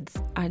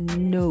kids are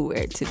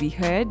nowhere to be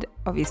heard.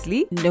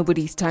 Obviously,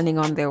 nobody's turning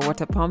on their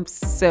water pumps.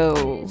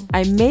 So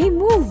I may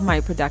move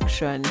my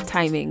production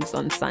timings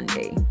on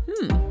Sunday.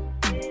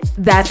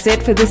 That's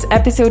it for this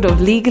episode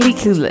of Legally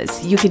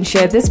Clueless. You can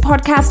share this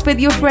podcast with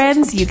your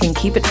friends. You can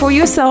keep it for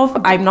yourself.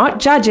 I'm not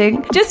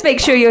judging. Just make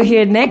sure you're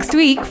here next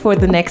week for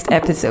the next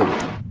episode.